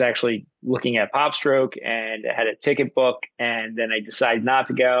year. I was actually looking at PopStroke and had a ticket book, and then I decided not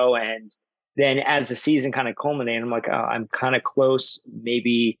to go. And then as the season kind of culminated, I'm like, oh, I'm kind of close,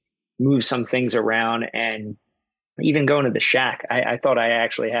 maybe move some things around and even going to the Shack. I thought I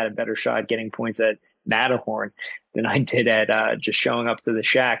actually had a better shot getting points at Matterhorn than I did at just showing up to the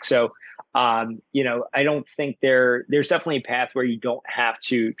Shack. So, I don't think there's definitely a path where you don't have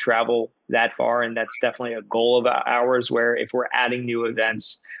to travel that far. And that's definitely a goal of ours, where if we're adding new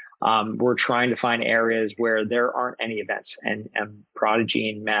events, we're trying to find areas where there aren't any events. And Prodigy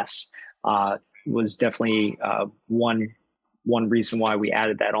and Mess was definitely one reason why we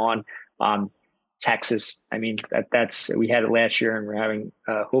added that on. Texas, I mean, that's we had it last year, and we're having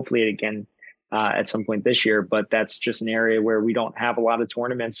hopefully it again at some point this year. But that's just an area where we don't have a lot of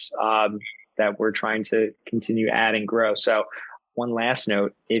tournaments that we're trying to continue add and grow. So one last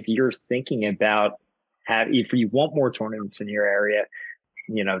note, if you're thinking about if you want more tournaments in your area,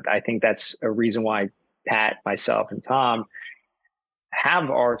 I think that's a reason why Pat, myself, and Tom have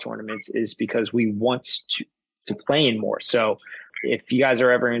our tournaments, is because we want to play in more. So if you guys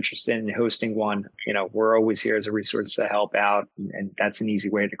are ever interested in hosting one, we're always here as a resource to help out. And that's an easy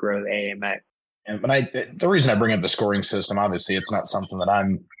way to grow the AMA. And the reason I bring up the scoring system, obviously it's not something that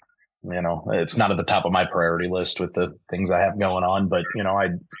I'm, it's not at the top of my priority list with the things I have going on, but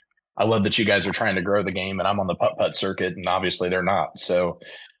I love that you guys are trying to grow the game, and I'm on the putt circuit, and obviously they're not. So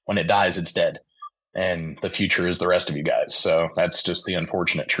when it dies, it's dead, and the future is the rest of you guys. So that's just the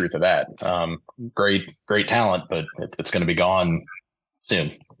unfortunate truth of that. Great talent, but it's going to be gone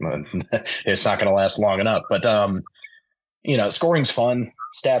soon. It's not going to last long enough. But scoring's fun.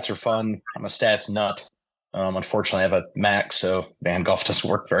 Stats are fun. I'm a stats nut. Unfortunately, I have a Mac, so Van Golf doesn't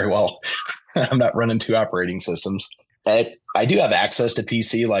work very well. I'm not running 2 operating systems. I do have access to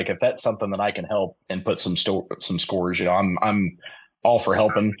PC. Like, if that's something that I can help and put some scores, I'm all for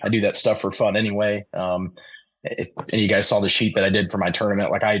helping. I do that stuff for fun anyway. And you guys saw the sheet that I did for my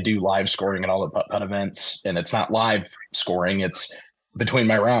tournament. Like, I do live scoring at all the putt events, and it's not live scoring. It's between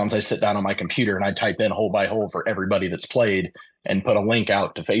my rounds. I sit down on my computer and I type in hole by hole for everybody that's played and put a link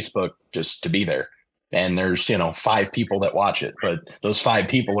out to Facebook just to be there. And there's, 5 people that watch it, but those 5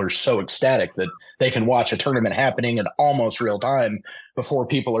 people are so ecstatic that they can watch a tournament happening in almost real time before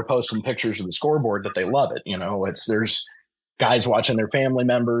people are posting pictures of the scoreboard that they love it. There's guys watching their family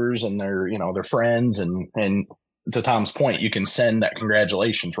members and their friends. And to Tom's point, you can send that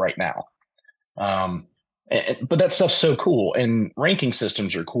congratulations right now. But that stuff's so cool, and ranking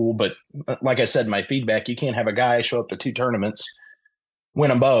systems are cool. But like I said, my feedback, you can't have a guy show up to 2 tournaments, win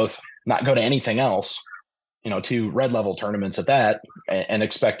them both, not go to anything else, 2 red level tournaments at that, and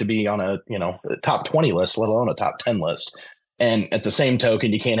expect to be on a top 20 list, let alone a top 10 list. And at the same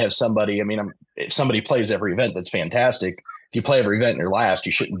token, you can't have somebody, if somebody plays every event, that's fantastic. If you play every event and you're last,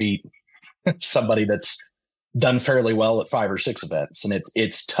 you shouldn't beat somebody that's done fairly well at 5 or 6 events, and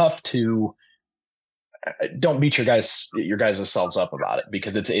it's tough to don't beat your guys selves up about it,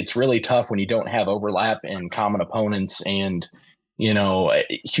 because it's really tough when you don't have overlap in common opponents and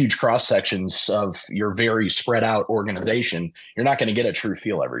huge cross sections of your very spread out organization. You're not going to get a true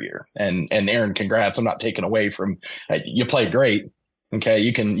feel every year. And Aaron, congrats. I'm not taking away from you played great. Okay,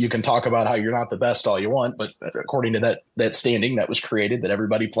 you can talk about how you're not the best all you want, but according to that standing that was created that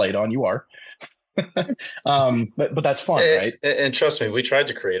everybody played on, you are. But that's fun, right? And trust me, we tried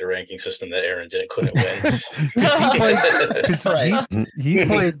to create a ranking system that Aaron couldn't win.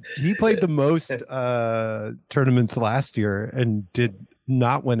 He played the most tournaments last year and did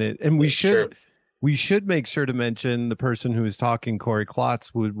not win it. And we should make sure to mention the person who was talking, Corey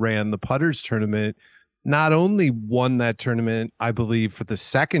Klotz, who ran the putters tournament, not only won that tournament, I believe, for the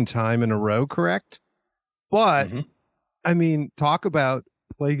second time in a row, correct? But I mean, talk about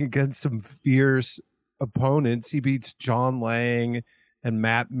playing against some fierce opponents. He beats John Lang and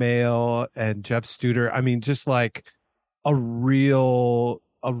Matt Mail and Jeff Studer. I mean, just like a real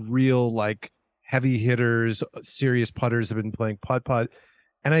like heavy hitters, serious putters have been playing putt.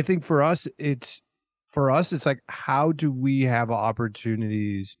 And I think for us, it's like, how do we have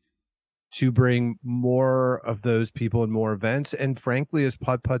opportunities to bring more of those people in more events? And frankly, as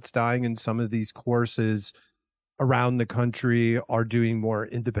putt's dying in some of these courses around the country are doing more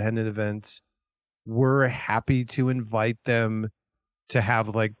independent events, we're happy to invite them to have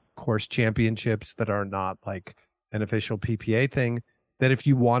like course championships that are not like an official PPA thing, that if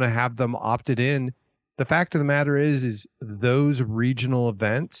you want to have them opted in, the fact of the matter is those regional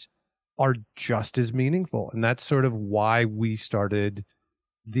events are just as meaningful. And that's sort of why we started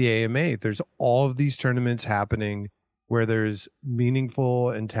the AMA. There's all of these tournaments happening where there's meaningful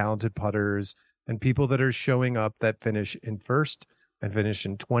and talented putters and people that are showing up that finish in first and finish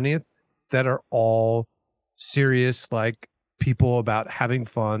in 20th, that are all serious, like people about having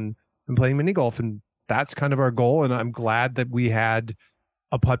fun and playing mini golf. And that's kind of our goal. And I'm glad that we had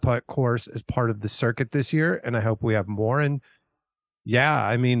a putt course as part of the circuit this year. And I hope we have more. And yeah,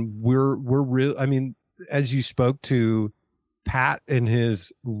 I mean, we're real. I mean, as you spoke to Pat in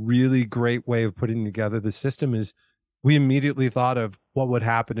his really great way of putting together the system, is we immediately thought of what would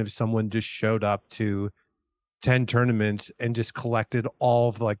happen if someone just showed up to 10 tournaments and just collected all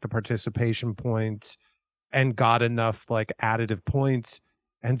of like the participation points and got enough like additive points.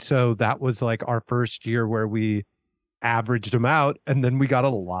 And so that was like our first year where we averaged them out. And then we got a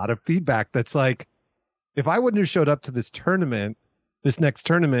lot of feedback that's like, if I wouldn't have showed up to this next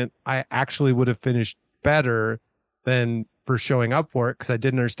tournament, I actually would have finished better than for showing up for it, because I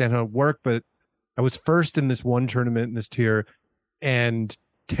didn't understand how it worked. But I was first in this one tournament in this tier and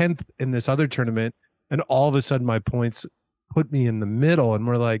 10th in this other tournament. And all of a sudden my points put me in the middle. And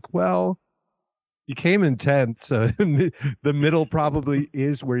we're like, well, you came in 10th. So the middle probably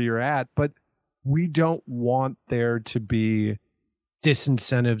is where you're at. But we don't want there to be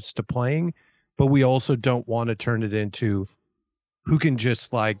disincentives to playing, but we also don't want to turn it into who can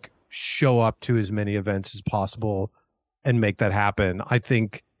just like show up to as many events as possible and make that happen. I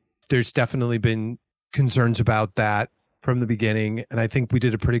think there's definitely been concerns about that from the beginning. And I think we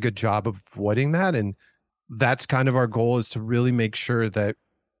did a pretty good job of avoiding that. And that's kind of our goal, is to really make sure that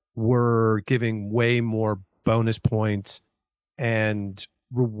we're giving way more bonus points and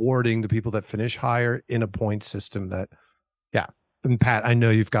rewarding the people that finish higher in a point system that, yeah. And Pat, I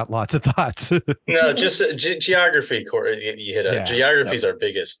know you've got lots of thoughts. No, just geography. Corey, you hit it. Yeah, Geography is our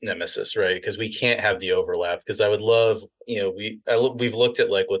biggest nemesis, right? Because we can't have the overlap. Because I would love, we've looked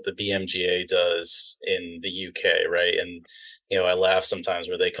at like what the BMGA does in the UK, right? And I laugh sometimes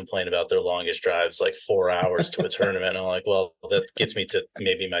where they complain about their longest drives, like 4 hours to a tournament. And I'm like, well, that gets me to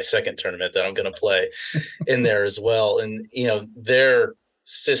maybe my second tournament that I'm going to play in there as well. And their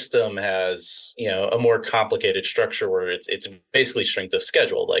system has a more complicated structure where it's basically strength of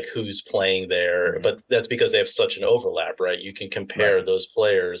schedule, like who's playing there. But that's because they have such an overlap, right? You can compare those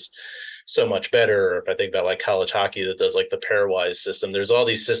players so much better. If I think about like college hockey that does like the pairwise system, there's all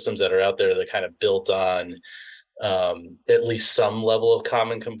these systems that are out there that kind of built on at least some level of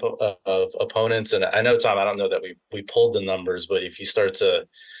common of opponents. And I know, Tom, I don't know that we pulled the numbers, but if you start to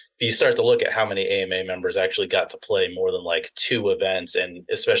look at how many AMA members actually got to play more than like 2 events, and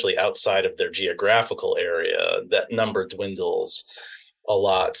especially outside of their geographical area, that number dwindles a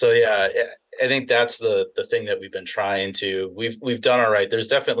lot. So yeah, I think that's the thing that we've been trying to, we've done all right. There's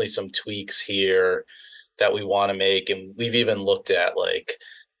definitely some tweaks here that we want to make. And we've even looked at like,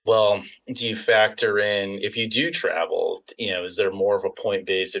 well, do you factor in, if you do travel, is there more of a point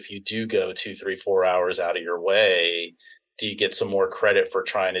base if you do go 2, 3, 4 hours out of your way? do you get some more credit for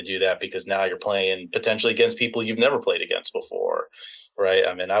trying to do that because now you're playing potentially against people you've never played against before, right?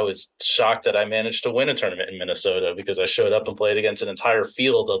 I mean, I was shocked that I managed to win a tournament in Minnesota because I showed up and played against an entire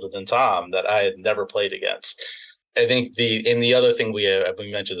field other than Tom that I had never played against. I think the other thing we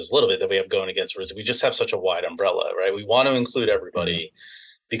mentioned this a little bit that we have going against is we just have such a wide umbrella, right? We want to include everybody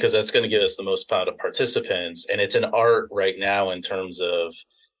because that's going to give us the most amount of participants. And it's an art right now in terms of,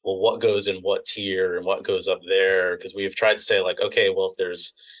 well, what goes in what tier and what goes up there? Because we've tried to say like, okay, well, if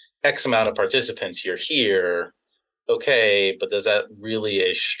there's X amount of participants, you're here. Okay, but is that really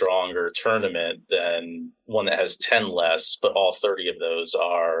a stronger tournament than one that has 10 less, but all 30 of those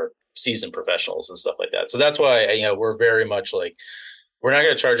are seasoned professionals and stuff like that? So that's why, we're very much like, we're not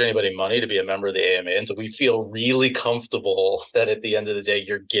going to charge anybody money to be a member of the AMA. And so we feel really comfortable that at the end of the day,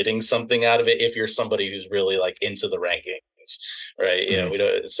 you're getting something out of it if you're somebody who's really like into the rankings. Right. We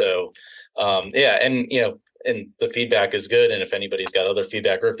don't. So, and the feedback is good. And if anybody's got other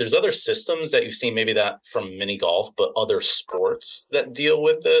feedback, or if there's other systems that you've seen, maybe that from mini golf, but other sports that deal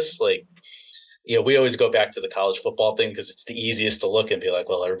with this, like, we always go back to the college football thing because it's the easiest to look and be like,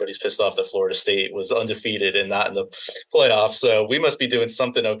 well, everybody's pissed off that Florida State was undefeated and not in the playoffs. So we must be doing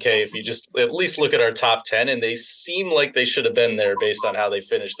something okay if you just at least look at our top 10, and they seem like they should have been there based on how they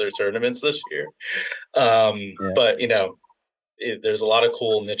finished their tournaments this year. But, there's a lot of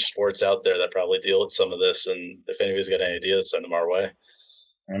cool niche sports out there that probably deal with some of this. And if anybody's got any ideas, send them our way.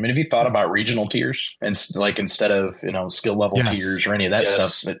 I mean, have you thought about regional tiers and like instead of, skill level tiers or any of that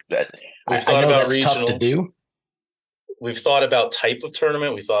stuff? I know that's regional. Tough to do. We've thought about type of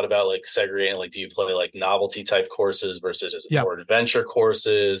tournament. We thought about like segregating, like, do you play like novelty type courses versus more adventure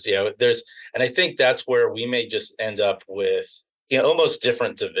courses? And I think that's where we may just end up with, almost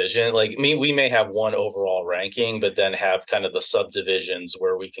different division. Like we may have one overall ranking, but then have kind of the subdivisions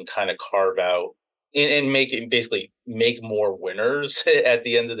where we can kind of carve out and make more winners at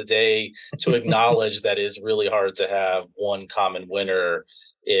the end of the day to acknowledge that is really hard to have one common winner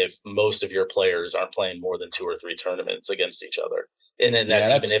if most of your players aren't playing more than 2 or 3 tournaments against each other. And then that's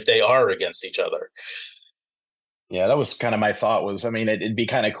even if they are against each other. Yeah, that was kind of my thought was, I mean, it'd be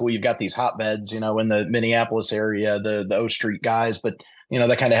kind of cool. You've got these hotbeds, in the Minneapolis area, the O Street guys, but,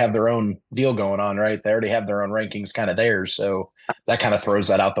 they kind of have their own deal going on, right? They already have their own rankings kind of there. So that kind of throws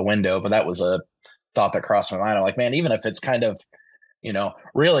that out the window. But that was a thought that crossed my mind. I'm like, man, even if it's kind of,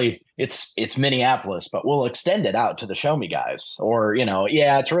 really it's Minneapolis, but we'll extend it out to the Show Me guys, or,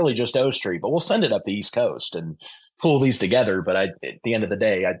 it's really just O Street, but we'll send it up the East Coast and pull these together. But at the end of the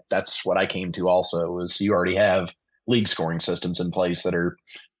day, that's what I came to also was you already have league scoring systems in place that are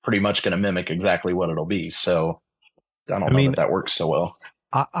pretty much going to mimic exactly what it'll be. So I don't know that works so well.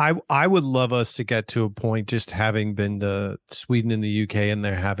 I would love us to get to a point, just having been to Sweden and the UK and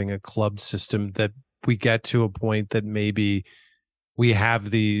they're having a club system, that we get to a point that maybe we have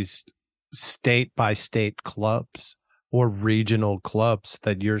these state by state clubs or regional clubs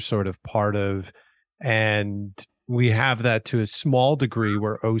that you're sort of part of. And we have that to a small degree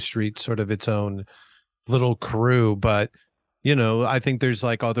where O Street's sort of its own little crew. But, I think there's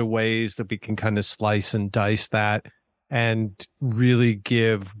like other ways that we can kind of slice and dice that and really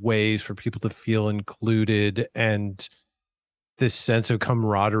give ways for people to feel included and this sense of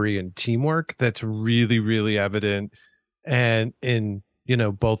camaraderie and teamwork that's really, really evident. And in,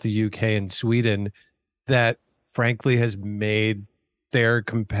 both the UK and Sweden, that frankly has made their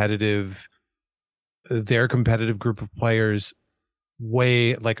competitive group of players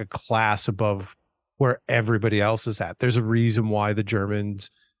way like a class above where everybody else is at. There's a reason why the Germans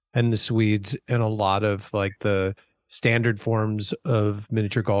and the Swedes and a lot of like the standard forms of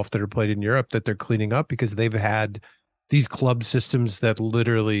miniature golf that are played in Europe, that they're cleaning up because they've had these club systems that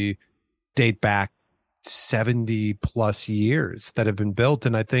literally date back 70 plus years that have been built.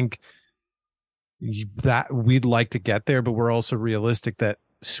 And I think that we'd like to get there, but we're also realistic that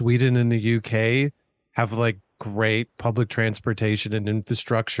Sweden and the UK have like great public transportation and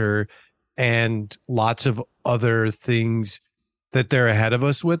infrastructure and lots of other things that they're ahead of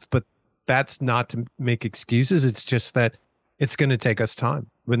us with. But that's not to make excuses. It's just that it's going to take us time.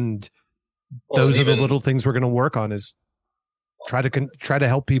 And those are the little things we're going to work on, is try to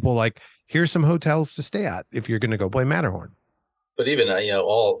help people. Like, here's some hotels to stay at if you're going to go play Matterhorn. But even,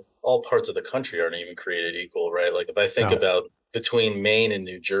 all parts of the country aren't even created equal, right? Like if I think about between Maine and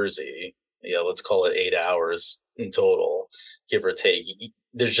New Jersey, let's call it 8 hours in total, give or take.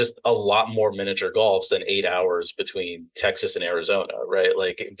 There's just a lot more miniature golfs than 8 hours between Texas and Arizona, right?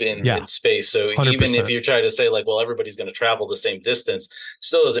 Like in space. So 100%. Even if you're trying to say like, well, everybody's going to travel the same distance,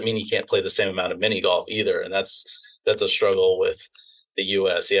 still doesn't mean you can't play the same amount of mini golf either. And that's a struggle with the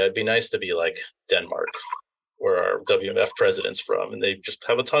US. Yeah, it'd be nice to be like Denmark where our WMF president's from, and they just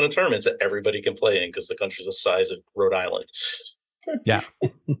have a ton of tournaments that everybody can play in because the country's the size of Rhode Island. Yeah.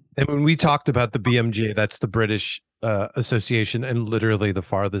 And when we talked about the BMG, that's the British Association, and literally the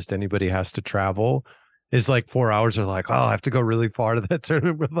farthest anybody has to travel is like 4 hours. Are like, oh, I have to go really far to that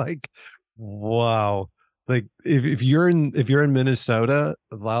tournament. We're like, wow. Like if you're in Minnesota,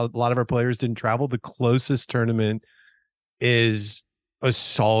 a lot of our players didn't travel. The closest tournament is a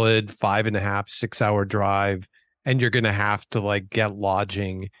solid 5.5, 6 hour drive, and you're gonna have to like get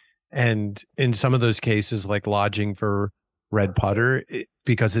lodging. And in some of those cases, like lodging for Red Putter,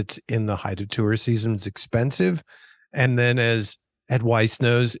 because it's in the height of tour season, it's expensive. And then, as Ed Weiss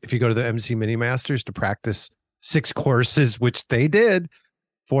knows, if you go to the MC Mini Masters to practice 6 courses, which they did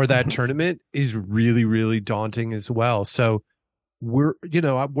for that tournament, is really, really daunting as well. So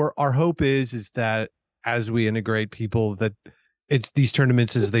our hope is that as we integrate people, that it's these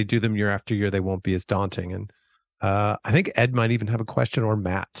tournaments, as they do them year after year, they won't be as daunting. And I think Ed might even have a question, or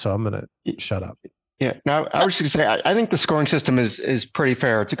Matt. So I'm going to shut up. Yeah, no, I was just going to say, I think the scoring system is pretty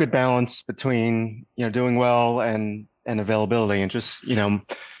fair. It's a good balance between, doing well and availability, and just,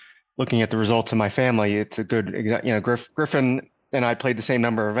 looking at the results of my family, it's a good, Griffin and I played the same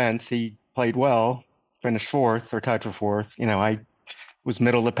number of events. He played well, finished fourth or tied for fourth. I was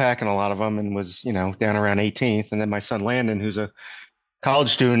middle of the pack in a lot of them and was, down around 18th. And then my son Landon, who's a college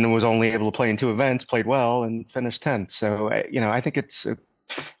student and was only able to play in 2 events, played well and finished 10th. So, I think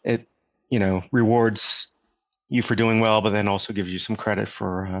it rewards you for doing well, but then also gives you some credit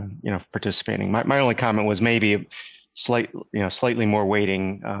for, participating. My only comment was maybe slightly more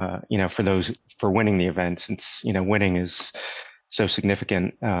weighting, for winning the event, since, winning is so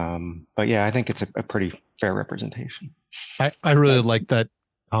significant. But yeah, I think it's a pretty fair representation. I really like that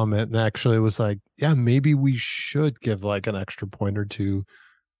comment, and actually was like, yeah, maybe we should give like an extra point or two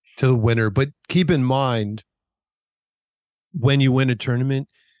to the winner. But keep in mind, when you win a tournament,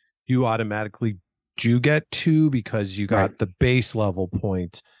 you automatically do get 2 because you got the base level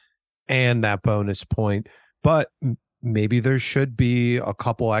point and that bonus point. But maybe there should be a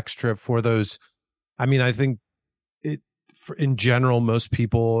couple extra for those. I mean, I think in general, most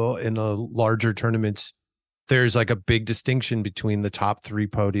people in a larger tournaments, there's like a big distinction between the top 3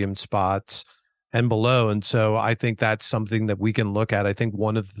 podium spots and below. And so I think that's something that we can look at. I think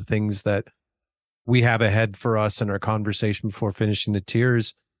one of the things that we have ahead for us in our conversation before finishing the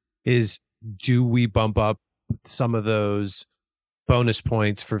tiers is, do we bump up some of those bonus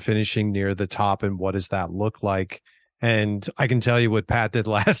points for finishing near the top, and what does that look like? And I can tell you what Pat did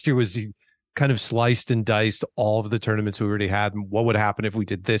last year was he kind of sliced and diced all of the tournaments we already had, and what would happen if we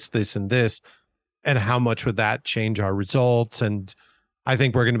did this, this, and this, and how much would that change our results. And I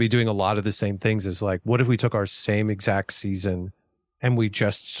think we're going to be doing a lot of the same things, as like, what if we took our same exact season and we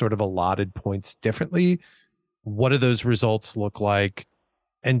just sort of allotted points differently? What do those results look like?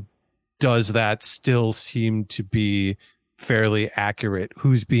 And does that still seem to be fairly accurate?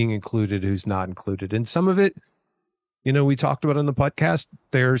 Who's being included, who's not included? And some of it, we talked about on the podcast,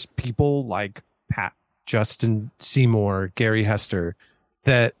 there's people like Pat, Justin Seymour, Gary Hester,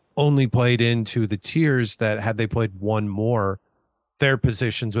 that only played into the tiers that, had they played one more, their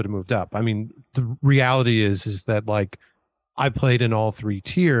positions would have moved up. I mean, the reality is that like, I played in all 3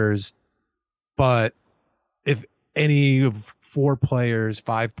 tiers, but if any of 4 players,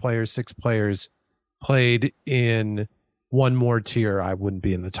 5 players, 6 players played in one more tier, I wouldn't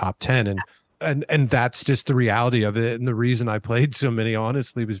be in the top 10. And that's just the reality of it. And the reason I played so many,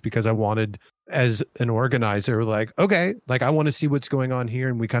 honestly, was because I wanted, as an organizer, like, okay, like I want to see what's going on here.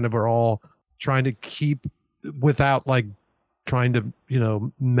 And we kind of are all trying to keep, without like trying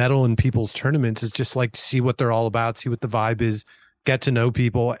to, meddle in people's tournaments, is just like, see what they're all about, see what the vibe is, get to know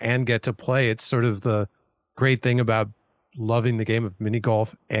people and get to play. It's sort of the great thing about loving the game of mini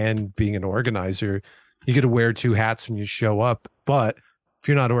golf and being an organizer. You get to wear 2 hats when you show up, but if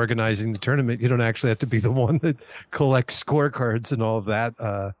you're not organizing the tournament, you don't actually have to be the one that collects scorecards and all of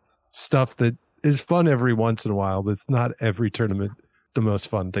that stuff that is fun every once in a while, but it's not every tournament the most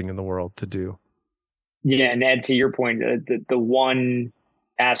fun thing in the world to do. Yeah, and Ed, to your point, the one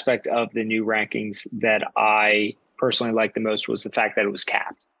aspect of the new rankings that I personally liked the most was the fact that it was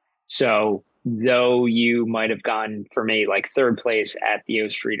capped. So though you might have gone, for me, like 3rd place at the O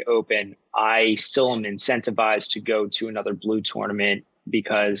Street Open, I still am incentivized to go to another blue tournament,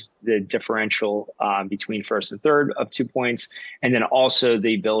 because the differential between 1st and 3rd of 2 points, and then also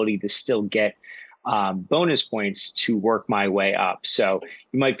the ability to still get bonus points to work my way up. So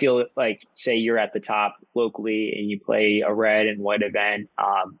you might feel like, say you're at the top locally and you play a red and white event,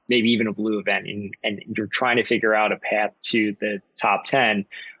 maybe even a blue event, and you're trying to figure out a path to the top 10.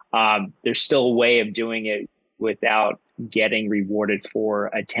 There's still a way of doing it without getting rewarded for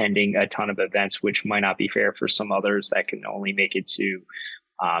attending a ton of events, which might not be fair for some others that can only make it to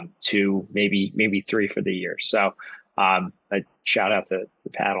two, maybe three for the year. So a shout out to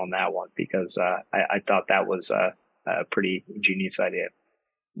Pat on that one, because I thought that was a pretty genius idea.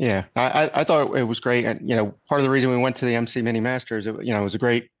 Yeah, I thought it was great. And, part of the reason we went to the MC Mini Masters, it was a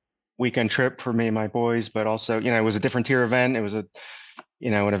great weekend trip for me and my boys, but also, it was a different tier event. It was an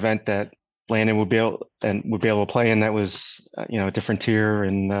event that Landon would be able to play in, that was, a different tier.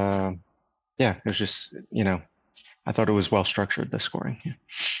 And it was just, I thought it was well structured, the scoring. Yeah.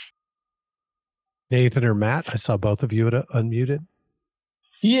 Nathan or Matt, I saw both of you unmuted.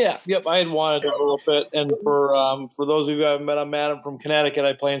 Yeah, yep. I had wanted a little bit, and for those of you who haven't met, I'm Matt. I'm from Connecticut.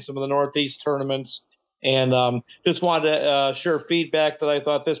 I play in some of the Northeast tournaments, and just wanted to share feedback that I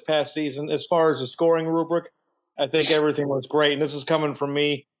thought this past season, as far as the scoring rubric, I think everything was great. And this is coming from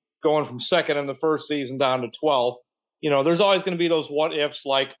me, going from second in the first season down to 12th. There's always going to be those what ifs.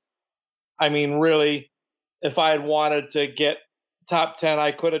 Like, I mean, really, if I had wanted to get top 10,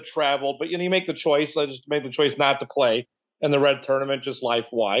 I could have traveled, but you make the choice. I just made the choice not to play in the red tournament, just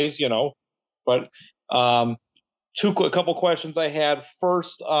life-wise, But a couple questions I had.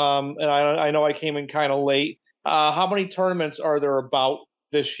 First, and I know I came in kind of late. How many tournaments are there about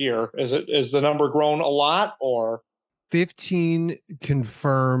this year? Is the number grown a lot, or 15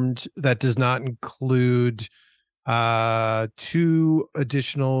 confirmed? That does not include 2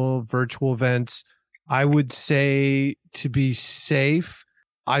 additional virtual events. I would say, to be safe,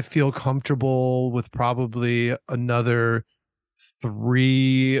 I feel comfortable with probably another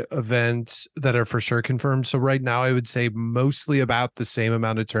 3 events that are for sure confirmed. So right now, I would say mostly about the same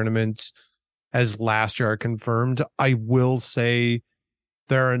amount of tournaments as last year are confirmed. I will say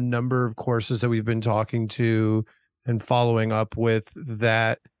there are a number of courses that we've been talking to and following up with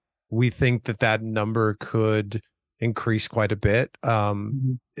that we think that number could increase quite a bit.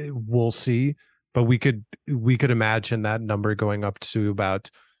 We'll see. But we could imagine that number going up to about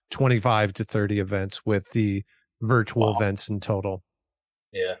 25 to 30 events with the virtual events in total.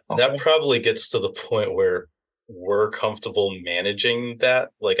 Yeah, that probably gets to the point where we're comfortable managing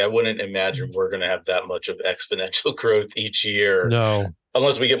that. Like, I wouldn't imagine we're going to have that much of exponential growth each year. No.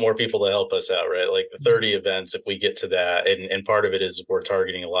 Unless we get more people to help us out, right? Like the 30 events, if we get to that, and part of it is we're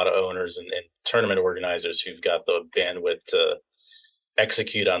targeting a lot of owners and tournament organizers who've got the bandwidth to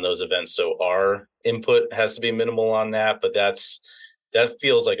execute on those events. So our input has to be minimal on that, but that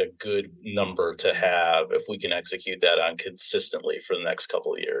feels like a good number to have if we can execute that on consistently for the next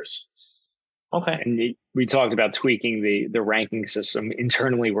couple of years. Okay. And we talked about tweaking the ranking system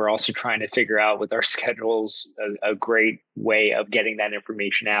internally. We're also trying to figure out with our schedules a great way of getting that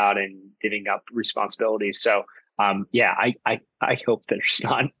information out and divvying up responsibilities. So I hope there's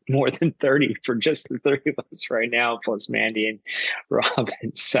not more than 30 for just the 3 of us right now, plus Mandy and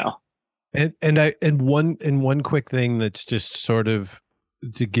Robin. So, and one quick thing that's just sort of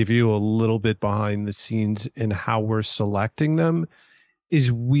to give you a little bit behind the scenes in how we're selecting them is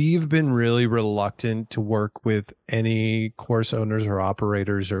we've been really reluctant to work with any course owners or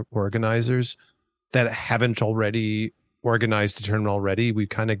operators or organizers that haven't already organized a tournament already. We've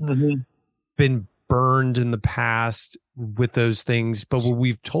kind of been burned in the past with those things. But what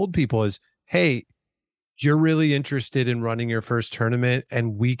we've told people is, hey, you're really interested in running your first tournament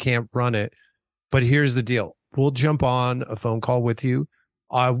and we can't run it. But here's the deal. We'll jump on a phone call with you.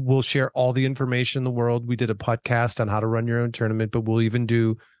 We'll share all the information in the world. We did a podcast on how to run your own tournament, but we'll even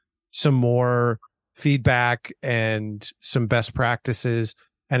do some more feedback and some best practices.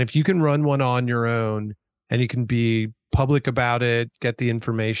 And if you can run one on your own and you can be public about it, get the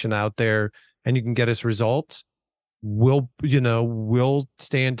information out there, and you can get us results, we'll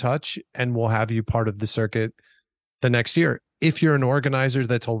stay in touch and we'll have you part of the circuit the next year. If you're an organizer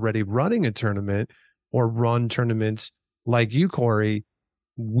that's already running a tournament or run tournaments like you, Corey,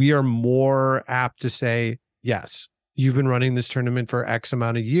 we are more apt to say, yes, you've been running this tournament for X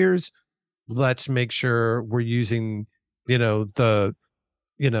amount of years. Let's make sure we're using, that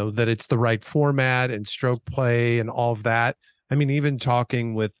it's the right format and stroke play and all of that. I mean, even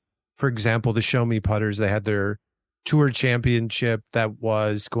talking with, for example, the Show Me Putters, they had their tour championship that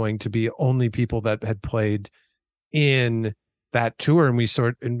was going to be only people that had played in that tour. And we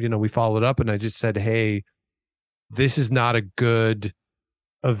we followed up and I just said, hey, this is not a good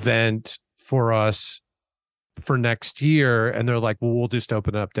event for us for next year. And they're like, well, we'll just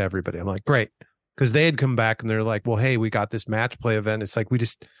open it up to everybody. I'm like, great. Because they had come back and they're like, well, hey, we got this match play event. It's like, we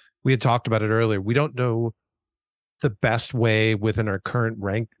had talked about it earlier. We don't know the best way within our current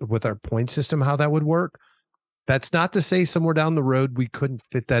rank with our point system, how that would work. That's not to say somewhere down the road, we couldn't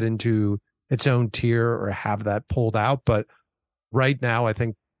fit that into its own tier or have that pulled out. But right now, I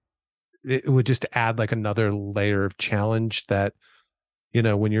think it would just add like another layer of challenge that,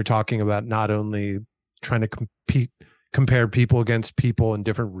 when you're talking about not only trying to compare people against people in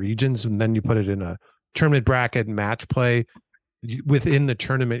different regions, and then you put it in a tournament bracket and match play within the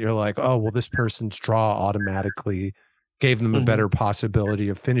tournament, you're like, oh, well, this person's draw automatically gave them a better possibility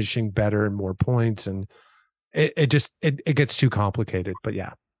of finishing better and more points. And it gets too complicated, but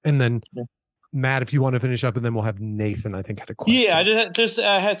yeah. And then Matt, if you want to finish up, and then we'll have Nathan, I think, had a question. Yeah,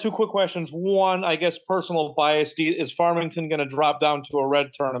 I had two quick questions. One, I guess personal bias. Is Farmington going to drop down to a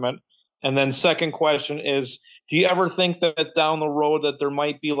red tournament? And then second question is, do you ever think that down the road that there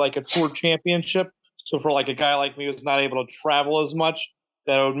might be like a tour championship? So for like a guy like me who's not able to travel as much,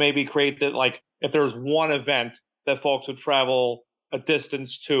 that would maybe create that, like if there's one event that folks would travel a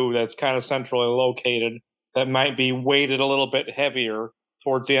distance to that's kind of centrally located, that might be weighted a little bit heavier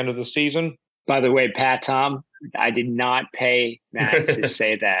towards the end of the season. By the way, Pat, Tom, I did not pay Matt to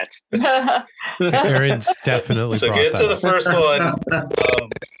say that. Aaron's definitely. So get to the first one.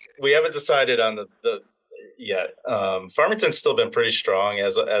 We haven't decided on the yet. Farmington's still been pretty strong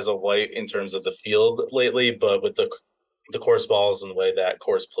as a white in terms of the field lately, but with the course balls and the way that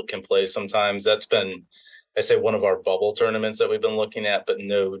course can play, sometimes that's been, I say, one of our bubble tournaments that we've been looking at, but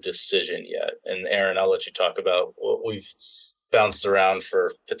no decision yet. And Aaron, I'll let you talk about what we've bounced around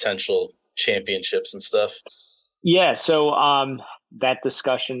for potential championships and stuff. Yeah, so that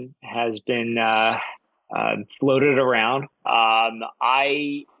discussion has been floated around.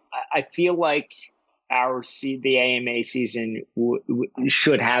 I feel like the AMA season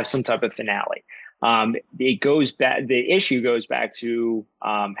should have some type of finale. It goes back. The issue goes back to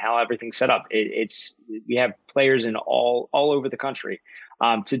how everything's set up. We have players in all over the country.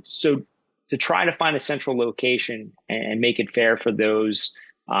 To try to find a central location and make it fair for those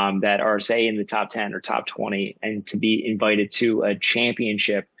that are, say, in the top 10 or top 20, and to be invited to a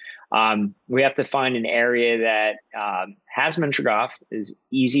championship, we have to find an area that has miniature golf, is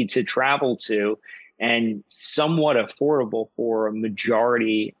easy to travel to, and somewhat affordable for a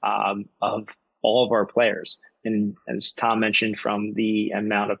majority of all of our players. And as Tom mentioned, from the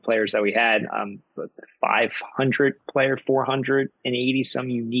amount of players that we had, 500 players, 480 some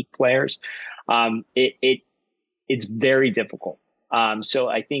unique players, it's very difficult. So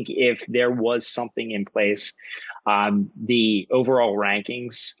I think if there was something in place, the overall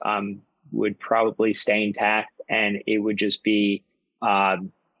rankings would probably stay intact, and it would just be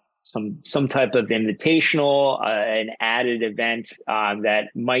some type of invitational, an added event that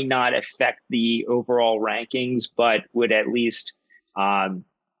might not affect the overall rankings, but would at least, I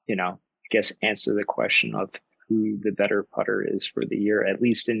guess, answer the question of who the better putter is for the year, at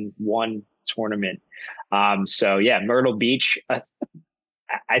least in one tournament. So yeah, Myrtle Beach,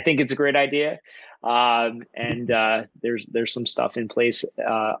 I think it's a great idea. And there's some stuff in place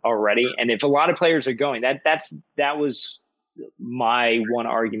already. And if a lot of players are going, that was my one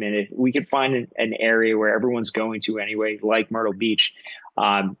argument. If we could find an area where everyone's going to anyway, like Myrtle Beach,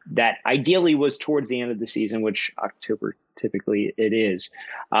 that ideally was towards the end of the season, which October typically it is,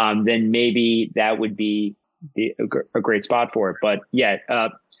 then maybe that would be a great spot for it. But yeah, the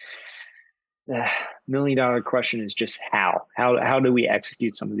 $1 million question is just how do we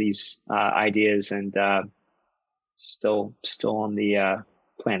execute some of these ideas, and still on the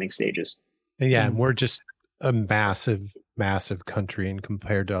planning stages. Yeah, and we're just a massive country, and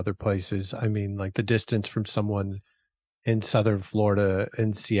compared to other places, I mean, like the distance from someone in southern Florida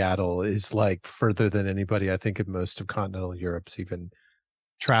and Seattle is like further than anybody, I think, in most of continental Europe's even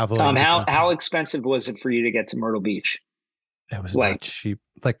traveling. Tom, how expensive was it for you to get to Myrtle Beach? It was not cheap,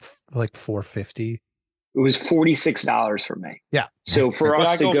 like $450. It was $46 for me. Yeah. So for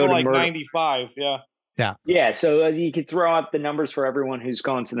us to go to like Myrtle, 95, yeah. Yeah, so you could throw out the numbers for everyone who's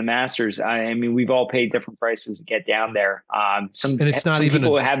gone to the Masters. I mean, we've all paid different prices to get down there. And it's not even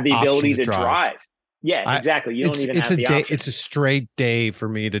people have the ability to drive. Yeah, exactly. You don't even have the option. It's a straight day for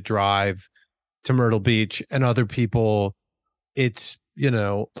me to drive to Myrtle Beach, and other people, it's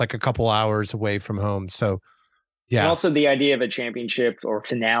like a couple hours away from home. So yeah. And also the idea of a championship or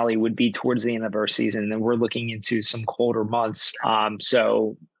finale would be towards the end of our season, and we're looking into some colder months.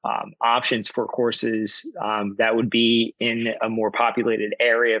 So options for courses that would be in a more populated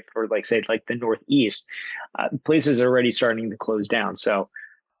area for, like, say, like the Northeast, places are already starting to close down. So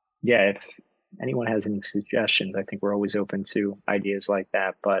yeah, if anyone has any suggestions, I think we're always open to ideas like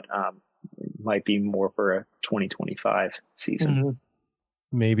that, but it might be more for a 2025 season.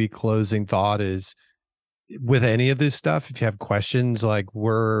 Mm-hmm. Maybe closing thought is, with any of this stuff, if you have questions, like,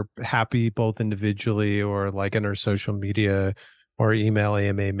 we're happy both individually or like in our social media or email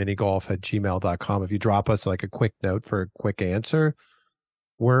amaminigolf@gmail.com. If you drop us like a quick note for a quick answer,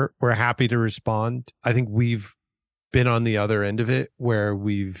 we're happy to respond. I think we've been on the other end of it where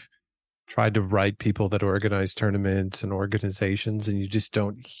we've tried to write people that organize tournaments and organizations, and you just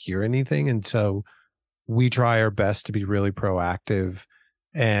don't hear anything. And so we try our best to be really proactive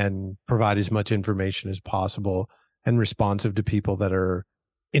and provide as much information as possible and responsive to people that are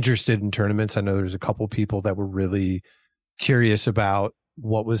interested in tournaments. I know there's a couple people that were really curious about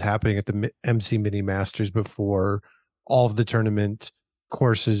what was happening at the MC Mini Masters before all of the tournament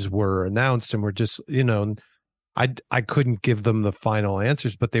courses were announced, and we're just, I couldn't give them the final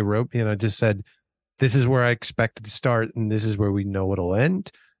answers, but they wrote, just said, this is where I expected to start and this is where we know it'll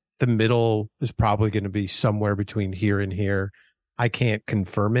end. The middle is probably going to be somewhere between here and here. I can't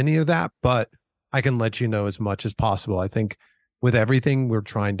confirm any of that, but I can let you know as much as possible. I think with everything, we're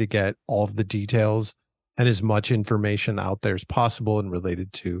trying to get all of the details and as much information out there as possible and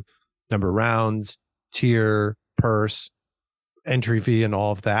related to number of rounds, tier, purse, entry fee, and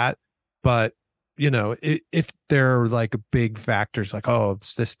all of that. But, if there are like big factors like, oh,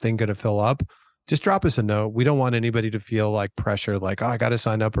 is this thing going to fill up? Just drop us a note. We don't want anybody to feel like pressure, like, oh, I got to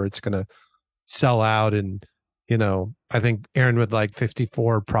sign up or it's going to sell out. And, I think Aaron would like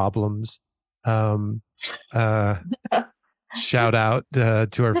 54 problems. Shout out to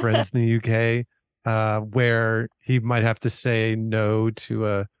our friends in the UK, where he might have to say no to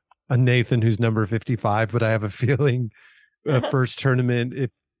a Nathan who's number 55, but I have a feeling first tournament, if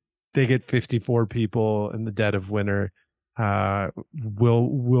they get 54 people in the dead of winter,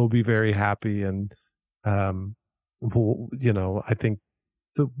 we'll be very happy. And, I think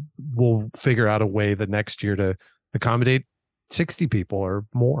we'll figure out a way the next year to accommodate 60 people or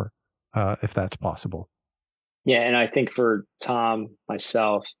more, if that's possible. Yeah, and I think for Tom,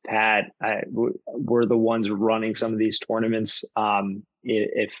 myself, Pat, we're the ones running some of these tournaments.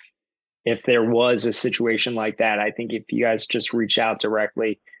 If there was a situation like that, I think if you guys just reach out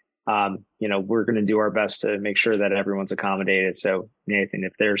directly, we're going to do our best to make sure that everyone's accommodated. So Nathan,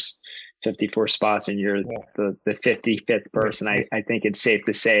 if there's 54 spots and you're the 55th person, I think it's safe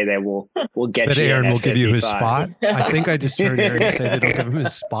to say that we'll get that you. Aaron will 55. give you his spot. I think I just heard Aaron say they don't give him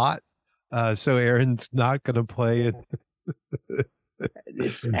his spot. So Aaron's not going to play it.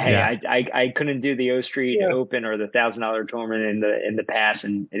 I couldn't do the O Street Open or the $1,000 tournament in the past,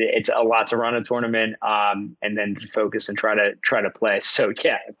 and it's a lot to run a tournament, and then to focus and try to play. So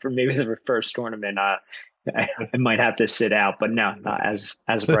yeah, for maybe the first tournament, I might have to sit out, but no, as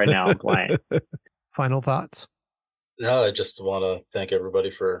of right now, I'm playing. Final thoughts? No, I just want to thank everybody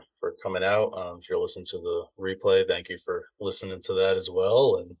for coming out. If you're listening to the replay, thank you for listening to that as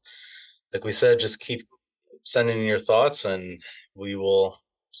well. And like we said, just keep sending in your thoughts, and we will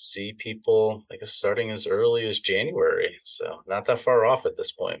see people, I guess, starting as early as January. So not that far off at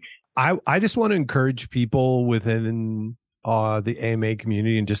this point. I just want to encourage people within the AMA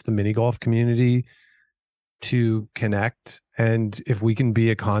community and just the mini golf community to connect. And if we can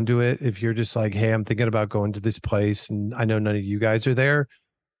be a conduit, if you're just like, hey, I'm thinking about going to this place and I know none of you guys are there.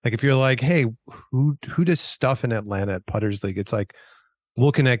 Like if you're like, hey, who does stuff in Atlanta at Putters League? It's like,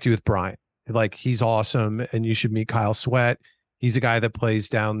 we'll connect you with Brian. Like he's awesome. And you should meet Kyle Sweat. He's a guy that plays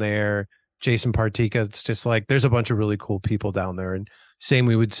down there. Jason Partika. It's just like, there's a bunch of really cool people down there. And same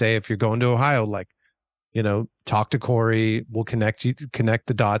we would say if you're going to Ohio, like, talk to Corey. We'll connect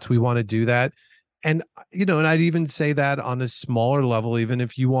the dots. We want to do that. And, and I'd even say that on a smaller level, even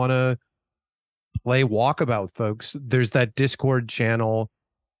if you want to play walkabout, folks, there's that Discord channel.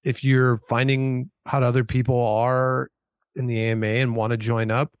 If you're finding how other people are in the AMA and want to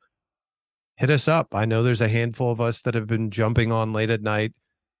join up, hit us up. I know there's a handful of us that have been jumping on late at night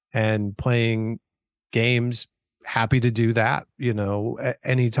and playing games. Happy to do that,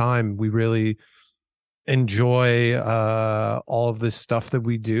 anytime. We really enjoy all of this stuff that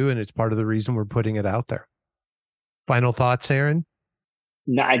we do, and it's part of the reason we're putting it out there. Final thoughts, Aaron?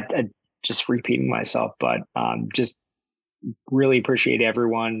 No, I just repeating myself, but just really appreciate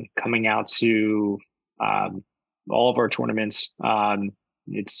everyone coming out to all of our tournaments.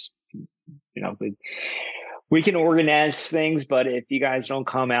 It's we can organize things, but if you guys don't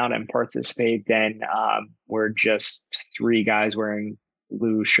come out and participate, then we're just three guys wearing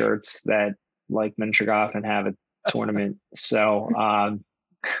blue shirts that like miniature golf and have a tournament. So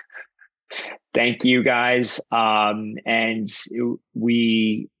thank you guys. And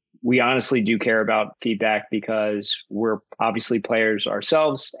we honestly do care about feedback because we're obviously players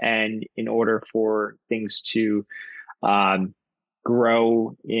ourselves. And in order for things to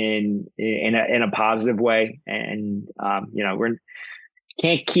grow in a positive way, and we're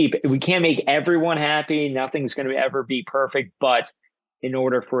we can't make everyone happy. Nothing's going to ever be perfect, but in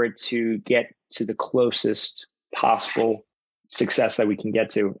order for it to get to the closest possible success that we can get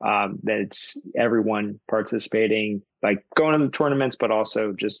to, that it's everyone participating, like going to the tournaments, but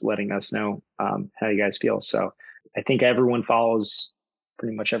also just letting us know how you guys feel. So I think everyone follows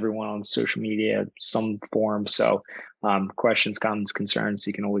pretty much everyone on social media, some form. So questions, comments, concerns,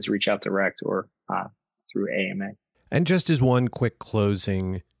 you can always reach out direct or through AMA. And just as one quick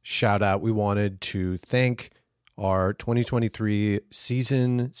closing shout out, we wanted to thank our 2023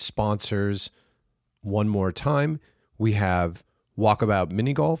 season sponsors one more time. We have Walkabout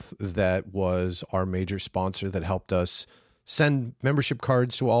Mini Golf, that was our major sponsor that helped us send membership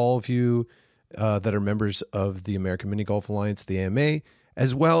cards to all of you that are members of the American Mini Golf Alliance, the AMA,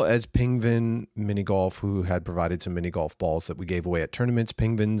 as well as Pingvin Mini Golf, who had provided some mini golf balls that we gave away at tournaments.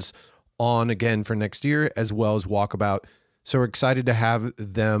 Pingvin's on again for next year, as well as Walkabout. So we're excited to have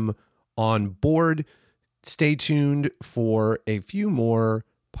them on board. Stay tuned for a few more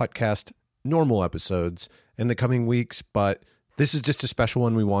podcast normal episodes in the coming weeks, but this is just a special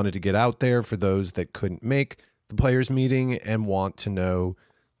one we wanted to get out there for those that couldn't make the players meeting and want to know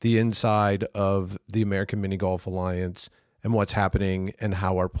the inside of the American Mini Golf Alliance and what's happening and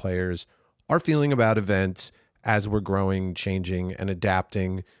how our players are feeling about events as we're growing, changing, and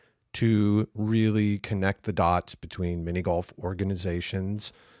adapting to really connect the dots between mini golf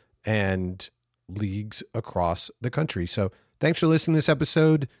organizations and leagues across the country. So thanks for listening to this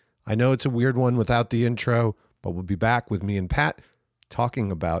episode. I know it's a weird one without the intro, but we'll be back with me and Pat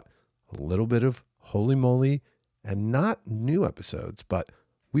talking about a little bit of Holy Moly and not new episodes, but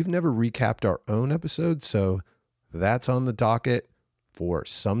we've never recapped our own episodes, so that's on the docket for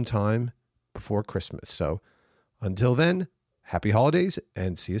some time before Christmas. So until then, happy holidays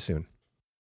and see you soon.